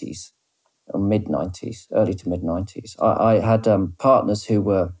 90s or mid-90s, early to mid-90s. I had partners who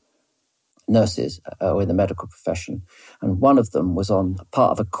were nurses or in the medical profession, and one of them was on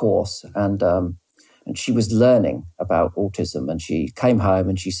part of a course, and she was learning about autism, and she came home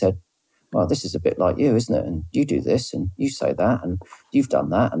and she said, well, this is a bit like you, isn't it? And you do this and you say that and you've done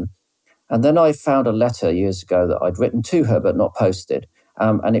that. And then I found a letter years ago that I'd written to her but not posted.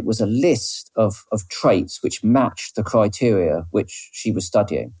 And it was a list of traits which matched the criteria which she was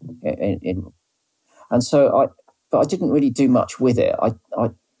studying. And so I didn't really do much with it. I'd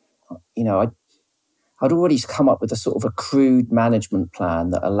already come up with a sort of a crude management plan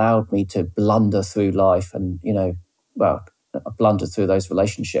that allowed me to blunder through life and, I blundered through those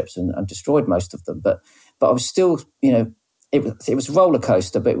relationships and destroyed most of them. But I was still, it was a roller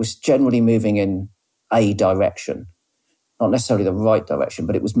coaster, but it was generally moving in a direction. Not necessarily the right direction,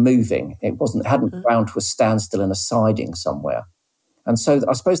 but it was moving. It hadn't ground to a standstill in a siding somewhere. And so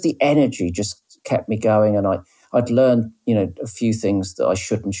I suppose the energy just kept me going, and I'd learned, a few things that I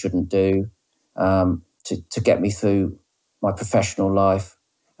should and shouldn't do to get me through my professional life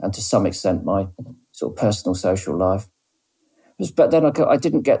and to some extent my sort of personal social life. But then I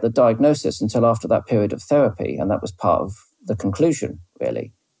didn't get the diagnosis until after that period of therapy, and that was part of the conclusion,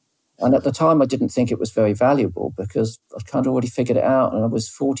 really. And at the time, I didn't think it was very valuable because I'd kind of already figured it out and I was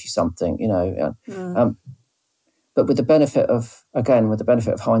 40-something, But with the benefit of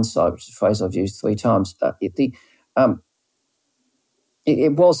hindsight, which is a phrase I've used 3 times,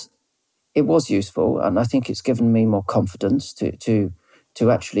 it was useful, and I think it's given me more confidence to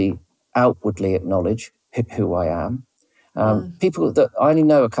actually outwardly acknowledge who I am. People that I only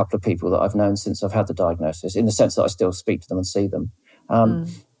know a couple of people that I've known since I've had the diagnosis, in the sense that I still speak to them and see them.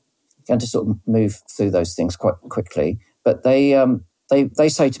 Going to sort of move through those things quite quickly, but they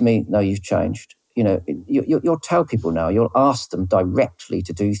say to me, "No, you've changed." You'll tell people now. You'll ask them directly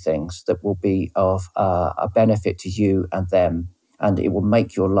to do things that will be of a benefit to you and them, and it will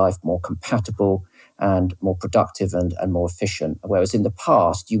make your life more compatible and more productive and more efficient. Whereas in the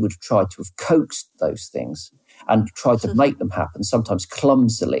past, you would have tried to have coaxed those things and tried to make them happen, sometimes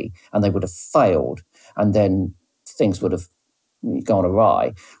clumsily, and they would have failed, and then things would have gone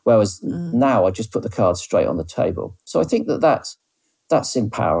awry. Whereas now I just put the cards straight on the table. So I think that's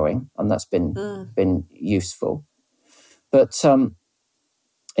empowering, and that's been useful. But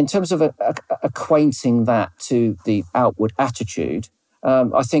in terms of acquainting that to the outward attitude,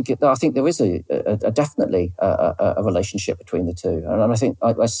 I think there is definitely a relationship between the two, and I think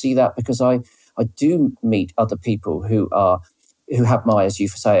I see that because I do meet other people who have my, as you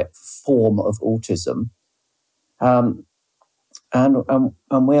say it, form of autism.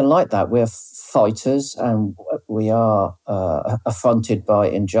 And we're like that. We're fighters, and we are affronted by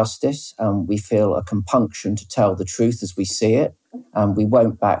injustice, and we feel a compunction to tell the truth as we see it, and we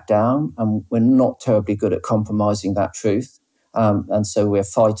won't back down, and we're not terribly good at compromising that truth. And so we're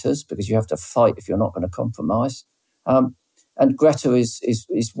fighters, because you have to fight if you're not going to compromise. And Greta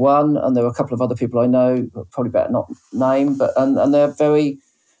is one, and there are a couple of other people I know, probably better not name, but and they're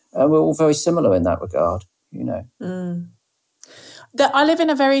we're all very similar in that regard, I live in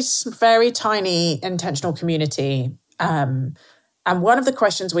a very, very tiny intentional community. And one of the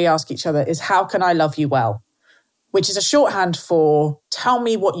questions we ask each other is, how can I love you well? Which is a shorthand for, tell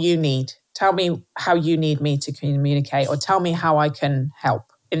me what you need. Tell me how you need me to communicate, or tell me how I can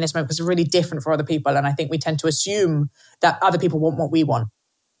help in this moment, because it's really different for other people. And I think we tend to assume that other people want what we want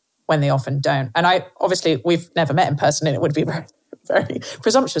when they often don't. And we've never met in person, and it would be very, very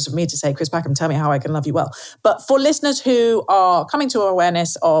presumptuous of me to say, Chris Packham, tell me how I can love you well. But for listeners who are coming to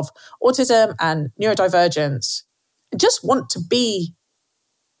awareness of autism and neurodivergence, just want to be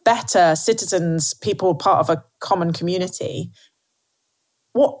better citizens, people part of a common community,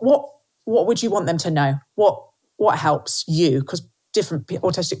 what would you want them to know? What helps you? Because different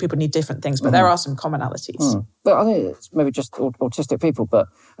autistic people need different things, but there are some commonalities. But I think it's maybe just autistic people, but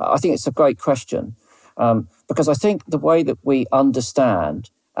I think it's a great question. Because I think the way that we understand,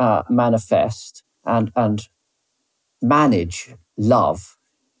 manifest, and manage love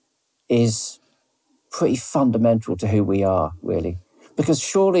is pretty fundamental to who we are, really. Because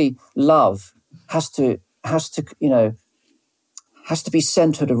surely love has to be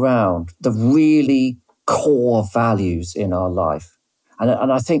centered around the really core values in our life.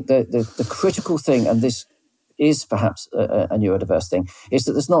 And I think that the critical thing, and this is perhaps a neurodiverse thing, is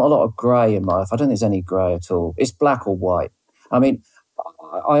that there's not a lot of grey in life. I don't think there's any grey at all. It's black or white. I mean,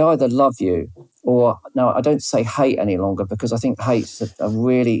 I either love you or, no, I don't say hate any longer, because I think hate's a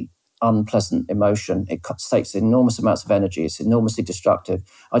really unpleasant emotion. It takes enormous amounts of energy. It's enormously destructive.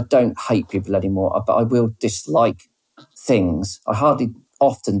 I don't hate people anymore, but I will dislike things. I don't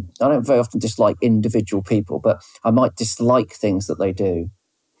very often dislike individual people, but I might dislike things that they do.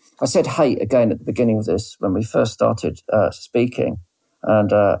 I said hate again at the beginning of this when we first started speaking,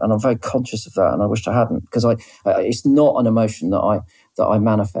 and I'm very conscious of that, and I wish I hadn't, because it's not an emotion that I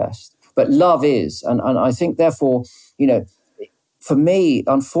manifest. But love is, and I think therefore, for me,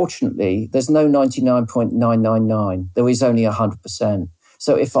 unfortunately, there's no 99.999. There is only 100%.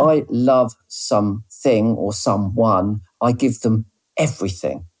 So if I love something or someone, I give them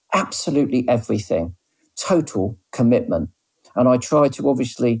everything, absolutely everything, total commitment. And I try to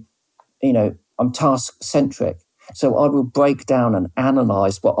obviously, I'm task-centric. So I will break down and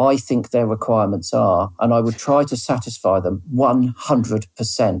analyse what I think their requirements are, and I would try to satisfy them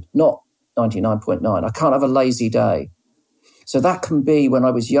 100%, not 99.9. I can't have a lazy day. So that can be when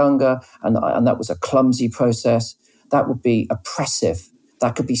I was younger, and that was a clumsy process. That would be oppressive.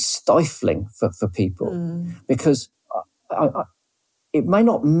 That could be stifling for people, because it may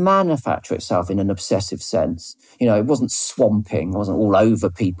not manufacture itself in an obsessive sense. It wasn't swamping, it wasn't all over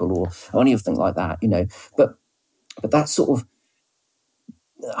people or anything like that, But that sort of,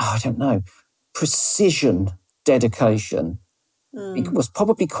 I don't know, precision dedication, it was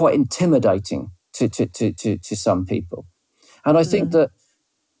probably quite intimidating to some people. And I think that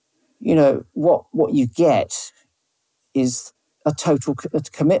what you get is a total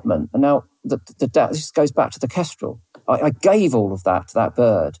commitment. And now this goes back to the kestrel. I gave all of that to that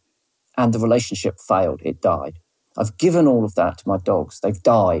bird, and the relationship failed. It died. I've given all of that to my dogs. They've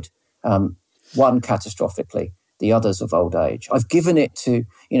died. One catastrophically, the others of old age. I've given it to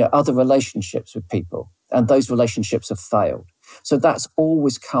other relationships with people, and those relationships have failed. So that's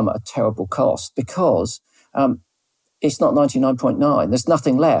always come at a terrible cost, because it's not 99.9. There's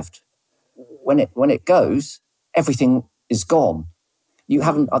nothing left. When it goes, everything is gone.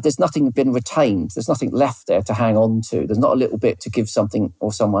 There's nothing been retained. There's nothing left there to hang on to. There's not a little bit to give something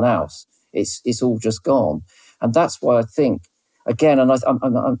or someone else. It's all just gone. And that's why I think, again, and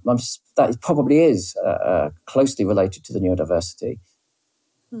that probably is closely related to the neurodiversity.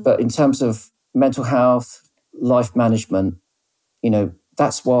 But in terms of mental health, life management,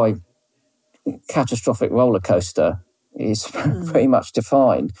 that's why catastrophic roller coaster is pretty much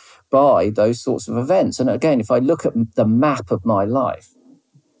defined by those sorts of events. And again, if I look at the map of my life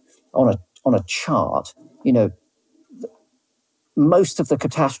on a chart, most of the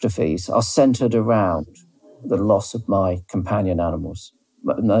catastrophes are centered around the loss of my companion animals.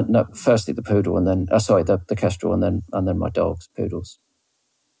 No, firstly the poodle, and then the kestrel, and then my dogs, poodles.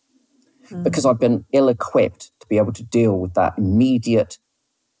 Because I've been ill-equipped to be able to deal with that immediate,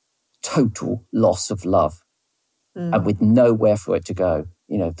 total loss of love, and with nowhere for it to go.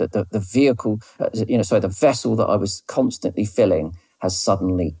 The vehicle, the vessel that I was constantly filling has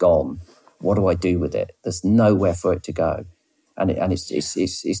suddenly gone. What do I do with it? There's nowhere for it to go, and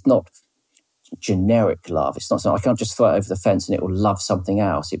it's not generic love. It's not. I can't just throw it over the fence and it will love something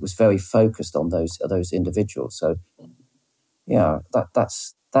else. It was very focused on those individuals. So,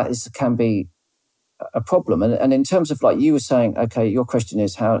 that can be a problem. And in terms of, like you were saying, okay, your question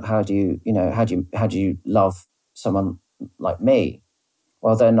is how do you love someone like me?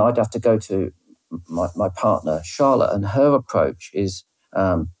 Well, then I'd have to go to my partner Charlotte, and her approach is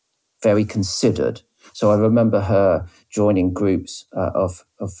very considered. So I remember her joining groups of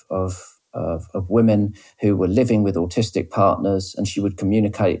women who were living with autistic partners, and she would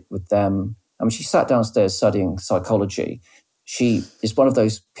communicate with them. I mean, she sat downstairs studying psychology. She is one of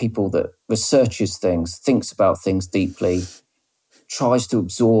those people that researches things, thinks about things deeply, tries to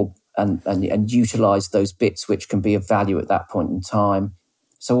absorb and utilize those bits which can be of value at that point in time.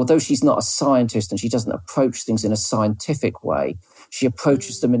 So although she's not a scientist and she doesn't approach things in a scientific way, she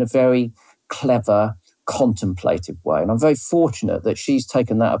approaches them in a very clever, contemplative way. And I'm very fortunate that she's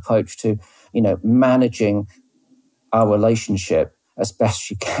taken that approach to, managing our relationship as best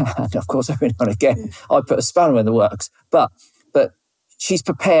she can. Of course, every now and again, I put a spanner in the works, but she's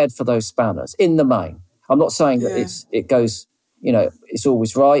prepared for those spanners in the main. I'm not saying that it goes, it's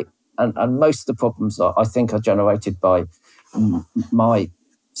always right. And most of the problems I think are generated by my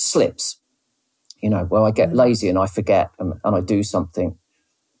slips, where I get lazy and I forget and I do something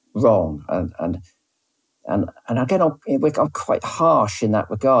wrong. And again, I'm quite harsh in that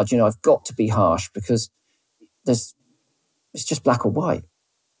regard. I've got to be harsh because it's just black or white,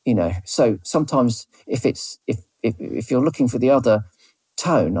 So sometimes if you're looking for the other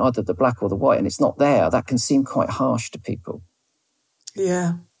tone, either the black or the white, and it's not there, that can seem quite harsh to people.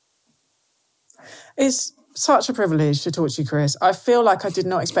 Yeah. It's such a privilege to talk to you, Chris. I feel like I did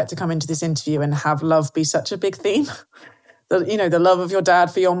not expect to come into this interview and have love be such a big theme. The love of your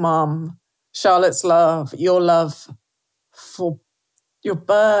dad for your mum, Charlotte's love, your love for your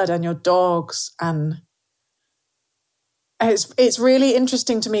bird and your dogs. And it's really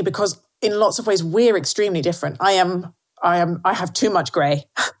interesting to me because in lots of ways we're extremely different. I have too much grey.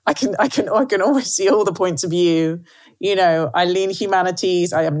 I can always see all the points of view. I lean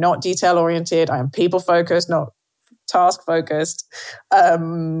humanities. I am not detail oriented. I am people focused, not task focused.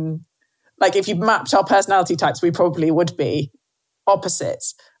 Like if you mapped our personality types, we probably would be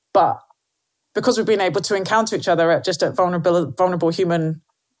opposites. But because we've been able to encounter each other at vulnerable human,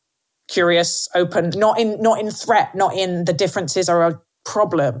 curious, open, not in threat, not in the differences are a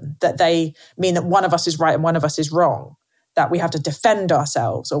problem, that they mean that one of us is right and one of us is wrong, that we have to defend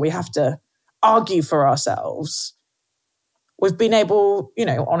ourselves or we have to argue for ourselves. We've been able,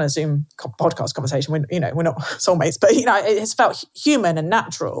 on a Zoom podcast conversation, we're not soulmates, but, it has felt human and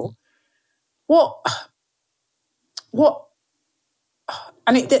natural. What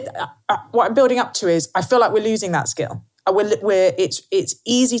I'm building up to is I feel like we're losing that skill. It's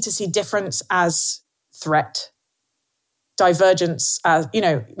easy to see difference as threat, divergence as, we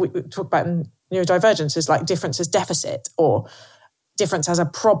talk about neurodivergence as like difference as deficit or difference as a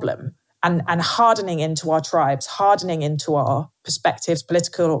problem. And hardening into our tribes, hardening into our perspectives,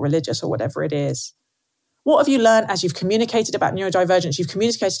 political or religious or whatever it is. What have you learned as you've communicated about neurodivergence? You've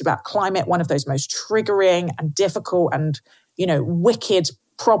communicated about climate, one of those most triggering and difficult and, wicked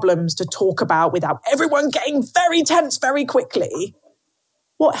problems to talk about without everyone getting very tense very quickly.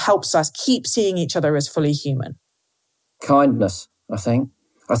 What helps us keep seeing each other as fully human? Kindness, I think.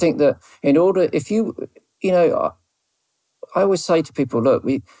 I think that I always say to people, look,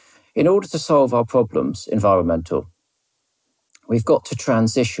 in order to solve our problems, environmental, we've got to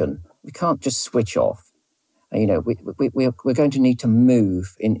transition. We can't just switch off. We're going to need to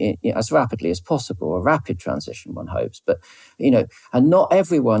move in as rapidly as possible, a rapid transition, one hopes. But, and not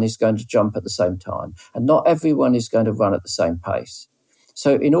everyone is going to jump at the same time, and not everyone is going to run at the same pace.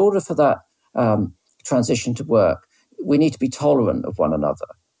 So in order for that transition to work, we need to be tolerant of one another.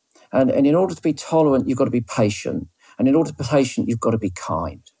 And in order to be tolerant, you've got to be patient. And in order to be patient, you've got to be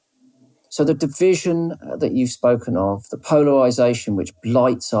kind. So the division that you've spoken of, the polarization which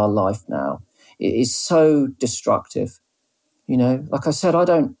blights our life now, is so destructive. Like I said, I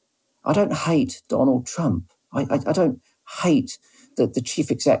don't hate Donald Trump. I don't hate the chief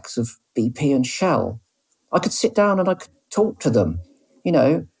execs of BP and Shell. I could sit down and I could talk to them,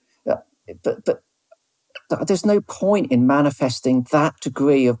 but there's no point in manifesting that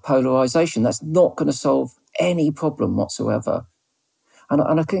degree of polarization. That's not going to solve any problem whatsoever.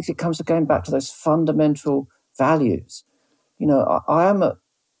 And I think it comes to going back to those fundamental values. I am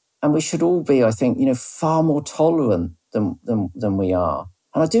and we should all be, I think, far more tolerant than we are.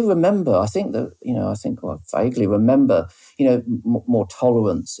 And I do remember, I vaguely remember, more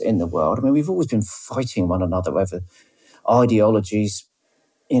tolerance in the world. I mean, we've always been fighting one another over ideologies,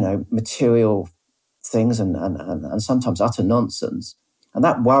 material things and sometimes utter nonsense. And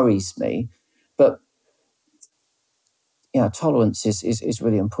that worries me. But, tolerance is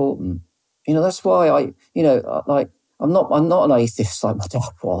really important. That's why I'm not an atheist like my dad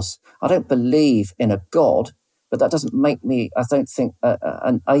was. I don't believe in a God, but that doesn't make me, I don't think,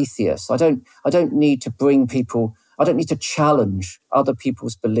 an atheist. I don't need to bring people, I don't need to challenge other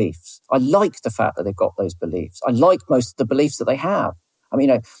people's beliefs. I like the fact that they've got those beliefs. I like most of the beliefs that they have. I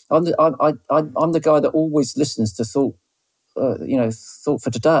mean, I'm the guy that always listens to Thought for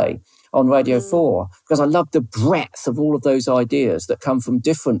Today on Radio 4, because I love the breadth of all of those ideas that come from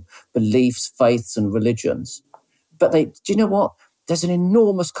different beliefs, faiths and religions. But do you know what? There's an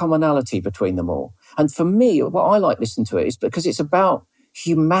enormous commonality between them all. And for me, what I like listening to it is because it's about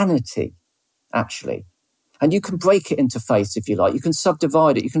humanity, actually. And you can break it into faiths if you like. You can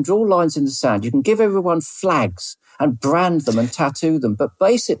subdivide it. You can draw lines in the sand. You can give everyone flags and brand them and tattoo them. But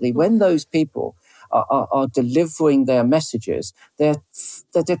basically, when those people are delivering their messages, they're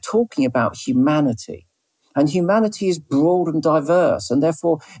talking about humanity. And humanity is broad and diverse. And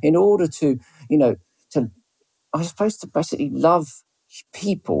therefore, in order to basically love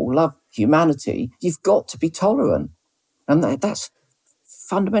people, love humanity, you've got to be tolerant. And that's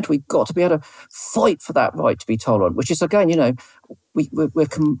fundamental. We've got to be able to fight for that right to be tolerant, which is, again, we're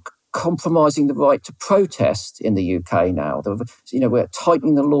compromising the right to protest in the UK now. We're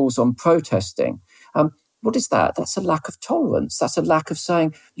tightening the laws on protesting. What is that? That's a lack of tolerance. That's a lack of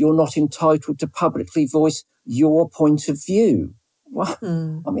saying you're not entitled to publicly voice your point of view. Well,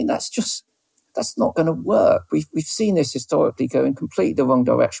 I mean, that's not going to work. We've seen this historically go in completely the wrong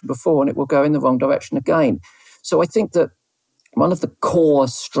direction before, and it will go in the wrong direction again. So I think that one of the core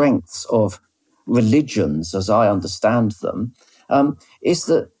strengths of religions, as I understand them, is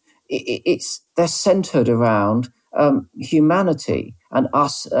that they're centered around humanity and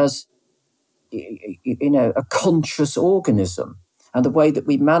us as a conscious organism, and the way that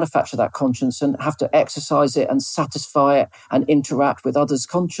we manufacture that conscience and have to exercise it and satisfy it and interact with others'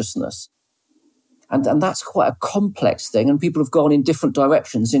 consciousness. And that's quite a complex thing, and people have gone in different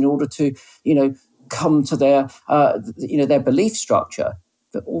directions in order to, come to their, their belief structure.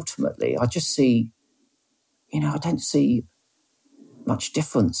 But ultimately, I just see, I don't see much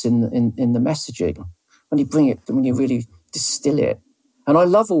difference in the messaging when you really distill it. And I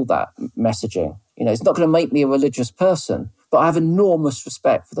love all that messaging. It's not going to make me a religious person, but I have enormous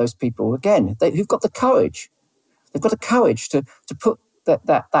respect for those people, again, who've got the courage. They've got the courage to put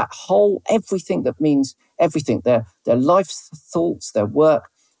that whole, everything that means everything, their life thoughts, their work,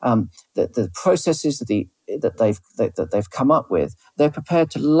 the processes that they've come up with, they're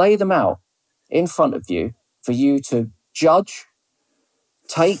prepared to lay them out in front of you for you to judge,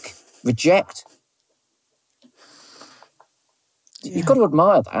 take, reject. Yeah. You've got to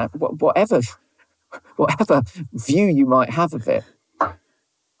admire that, whatever view you might have of it.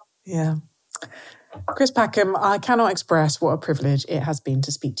 Yeah. Chris Packham, I cannot express what a privilege it has been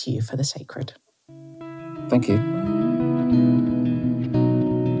to speak to you for The Sacred. Thank you.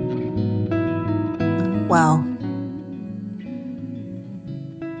 Well,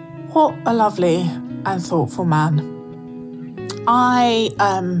 what a lovely and thoughtful man. I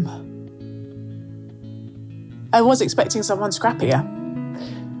was expecting someone scrappier.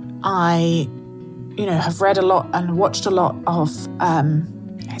 I, have read a lot and watched a lot of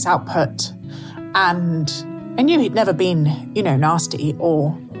his output, and I knew he'd never been, nasty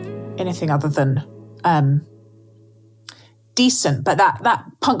or anything other than decent. But that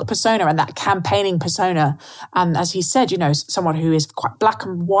punk persona and that campaigning persona, and as he said, someone who is quite black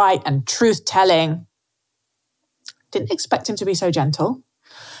and white and truth-telling, didn't expect him to be so gentle.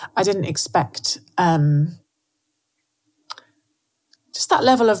 I didn't expect just that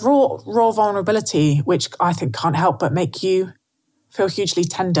level of raw vulnerability, which I think can't help but make you feel hugely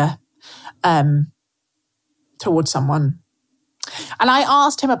tender towards someone. And I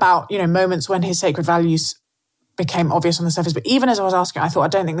asked him about, moments when his sacred values became obvious on the surface. But even as I was asking, I thought, I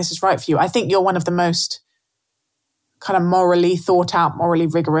don't think this is right for you. I think you're one of the most kind of morally thought out, morally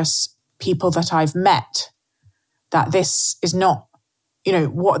rigorous people that I've met. That this is not,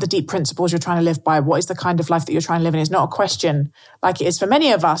 what are the deep principles you're trying to live by? What is the kind of life that you're trying to live in? It's not a question like it is for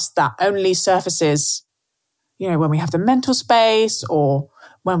many of us that only surfaces, when we have the mental space, or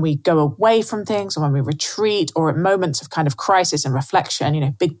when we go away from things, or when we retreat, or at moments of kind of crisis and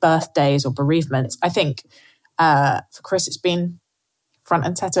reflection, big birthdays or bereavements. I think for Chris, it's been front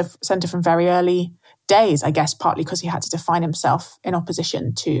and center from very early days, I guess, partly because he had to define himself in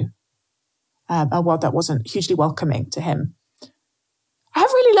opposition to a world that wasn't hugely welcoming to him. I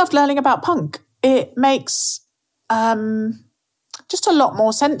have really loved learning about punk. It makes just a lot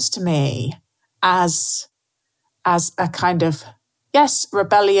more sense to me as a kind of, yes,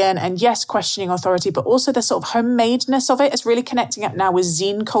 rebellion, and yes, questioning authority, but also the sort of homemadeness of it is really connecting up now with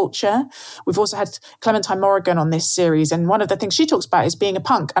zine culture. We've also had Clementine Morrigan on this series, and one of the things she talks about is being a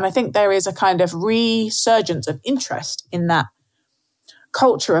punk. And I think there is a kind of resurgence of interest in that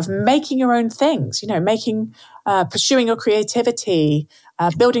culture of making your own things, pursuing your creativity,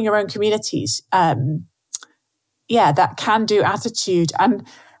 building your own communities. That can-do attitude and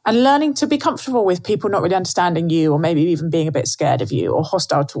learning to be comfortable with people not really understanding you, or maybe even being a bit scared of you or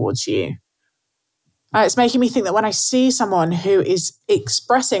hostile towards you. It's making me think that when I see someone who is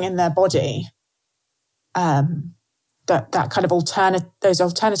expressing in their body that kind of those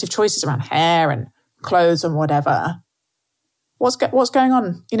alternative choices around hair and clothes and whatever, what's going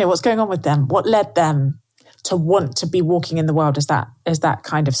on? What's going on with them? What led them to want to be walking in the world as that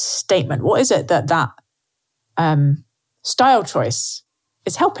kind of statement? What is it that style choice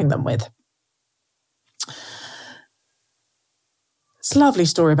is helping them with? It's a lovely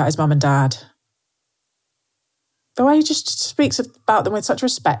story about his mum and dad. The way he just speaks about them with such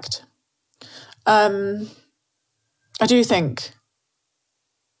respect. I do think,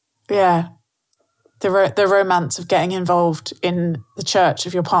 the romance of getting involved in the church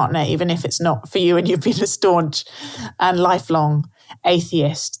of your partner, even if it's not for you and you've been a staunch and lifelong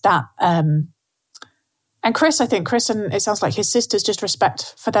atheist, and Chris, and it sounds like his sisters just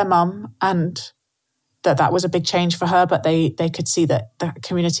respect for their mum, and that was a big change for her, but they could see that the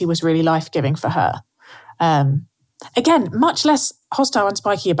community was really life-giving for her. Again, much less hostile and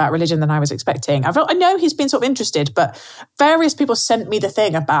spiky about religion than I was expecting. I know he's been sort of interested, but various people sent me the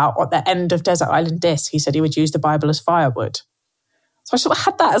thing about at the end of Desert Island Disc, he said he would use the Bible as firewood. So I sort of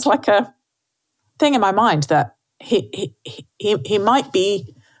had that as like a thing in my mind that he might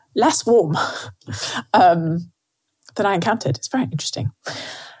be less warm than I encountered. It's very interesting.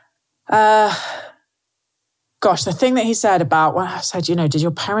 The thing that he said about, when I said, did your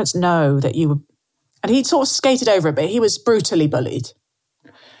parents know that you were, and he sort of skated over it, but he was brutally bullied.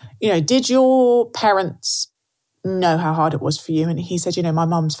 Did your parents know how hard it was for you? And he said, my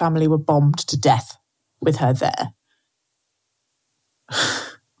mum's family were bombed to death with her there.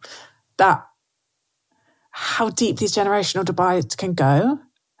 That, how deep these generational divides can go.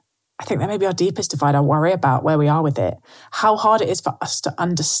 I think that may be our deepest divide. I worry about where we are with it. How hard it is for us to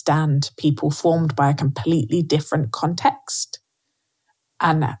understand people formed by a completely different context,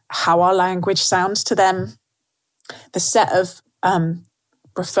 and how our language sounds to them, the set of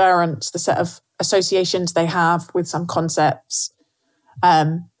reference, the set of associations they have with some concepts,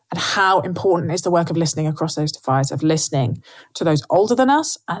 and how important is the work of listening across those divides, of listening to those older than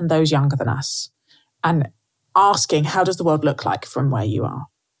us and those younger than us, and asking, how does the world look like from where you are?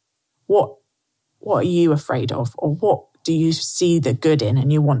 What are you afraid of, or what do you see the good in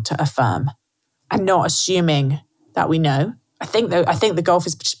and you want to affirm, and not assuming that we know. I think the gulf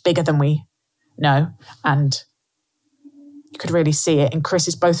is just bigger than we know, and you could really see it in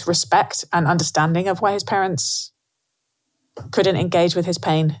Chris's both respect and understanding of why his parents couldn't engage with his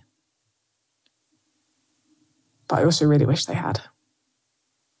pain. But I also really wish they had.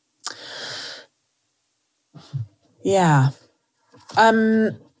 Yeah.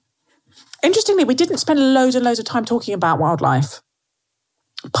 Interestingly, we didn't spend loads and loads of time talking about wildlife,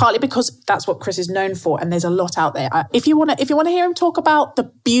 partly because that's what Chris is known for, and there's a lot out there. If you want to hear him talk about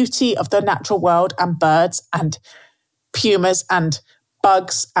the beauty of the natural world and birds and pumas and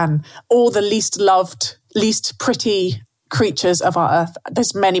bugs and all the least loved, least pretty creatures of our earth,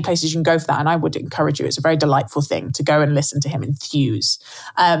 there's many places you can go for that, and I would encourage you. It's a very delightful thing to go and listen to him enthuse.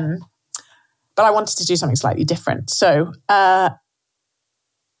 But I wanted to do something slightly different. So I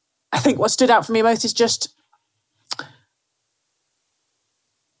think what stood out for me most is just,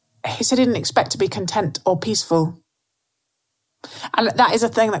 he said he didn't expect to be content or peaceful. And that is a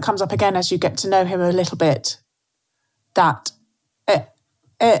thing that comes up again as you get to know him a little bit, that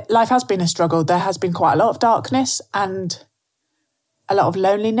life has been a struggle. There has been quite a lot of darkness and a lot of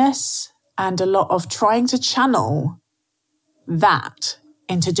loneliness and a lot of trying to channel that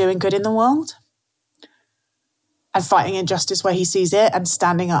into doing good in the world and fighting injustice where he sees it and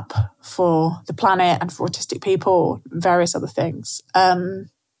standing up for the planet and for autistic people, various other things.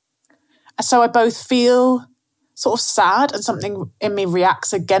 So I both feel sort of sad and something in me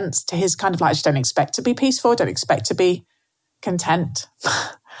reacts against his kind of like, I just don't expect to be peaceful, don't expect to be content.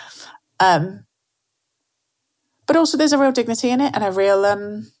 But also there's a real dignity in it and a real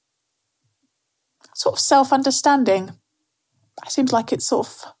sort of self-understanding. It seems like it's sort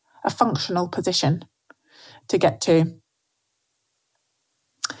of a functional position to get to.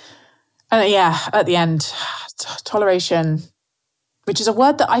 And at the end, toleration, which is a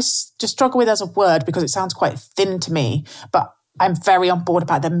word that I just struggle with as a word because it sounds quite thin to me, but I'm very on board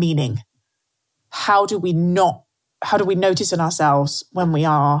about the meaning. How do we notice in ourselves when we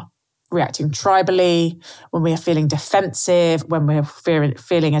are reacting tribally, when we are feeling defensive, when we're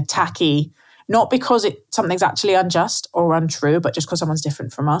feeling attacky, not because something's actually unjust or untrue, but just because someone's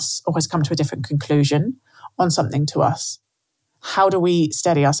different from us or has come to a different conclusion on something to us. How do we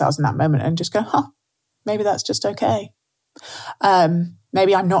steady ourselves in that moment and just go, maybe that's just okay.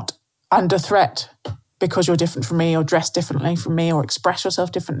 Maybe I'm not under threat because you're different from me or dress differently from me or express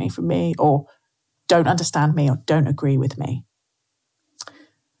yourself differently from me or don't understand me or don't agree with me.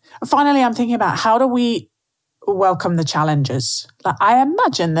 And finally, I'm thinking about how do we welcome the challenges? Like, I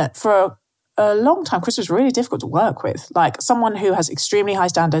imagine that for a long time, Chris was really difficult to work with. Like someone who has extremely high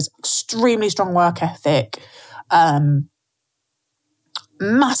standards, extremely strong work ethic,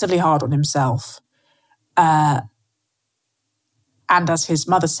 massively hard on himself. And as his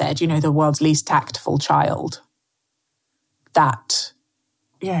mother said, the world's least tactful child. That,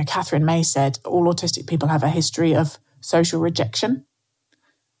 Catherine May said, all autistic people have a history of social rejection.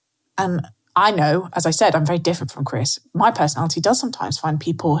 And I know, as I said, I'm very different from Chris. My personality does sometimes find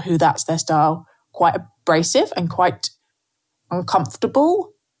people who that's their style quite abrasive and quite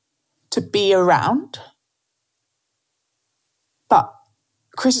uncomfortable to be around. But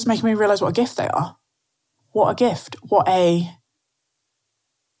Chris is making me realise what a gift they are. What a gift. What a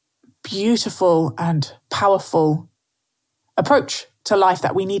beautiful and powerful approach to life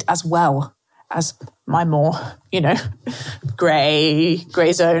that we need as well as my more, grey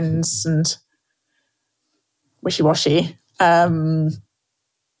zones and wishy-washy, ameliorative,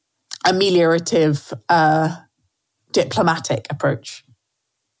 diplomatic approach.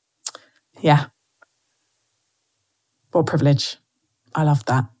 Yeah. What privilege. I love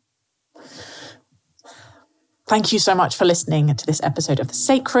that. Thank you so much for listening to this episode of The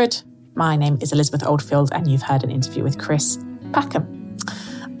Sacred. My name is Elizabeth Oldfield and you've heard an interview with Chris Packham.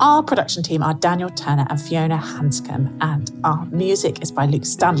 Our production team are Daniel Turner and Fiona Hanscom, and our music is by Luke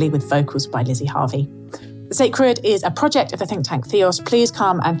Stanley with vocals by Lizzie Harvey. The Sacred is a project of the think tank Theos. Please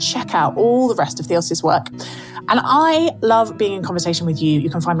come and check out all the rest of Theos's work. And I love being in conversation with you.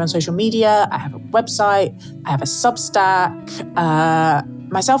 You can find me on social media. I have a website. I have a Substack.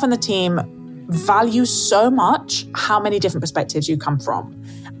 Myself and the team value so much how many different perspectives you come from.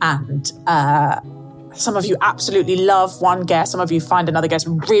 And some of you absolutely love one guest. Some of you find another guest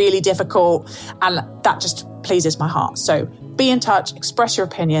really difficult. And that just pleases my heart. So be in touch, express your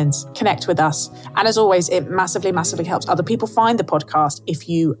opinions, connect with us. And as always, it massively, massively helps other people find the podcast if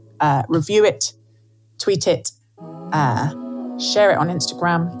you review it, tweet it, share it on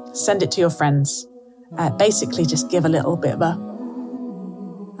Instagram, send it to your friends. Basically, just give a little bit of a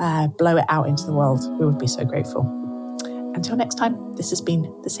blow it out into the world. We would be so grateful. Until next time, this has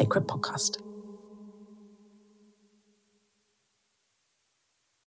been The Sacred Podcast.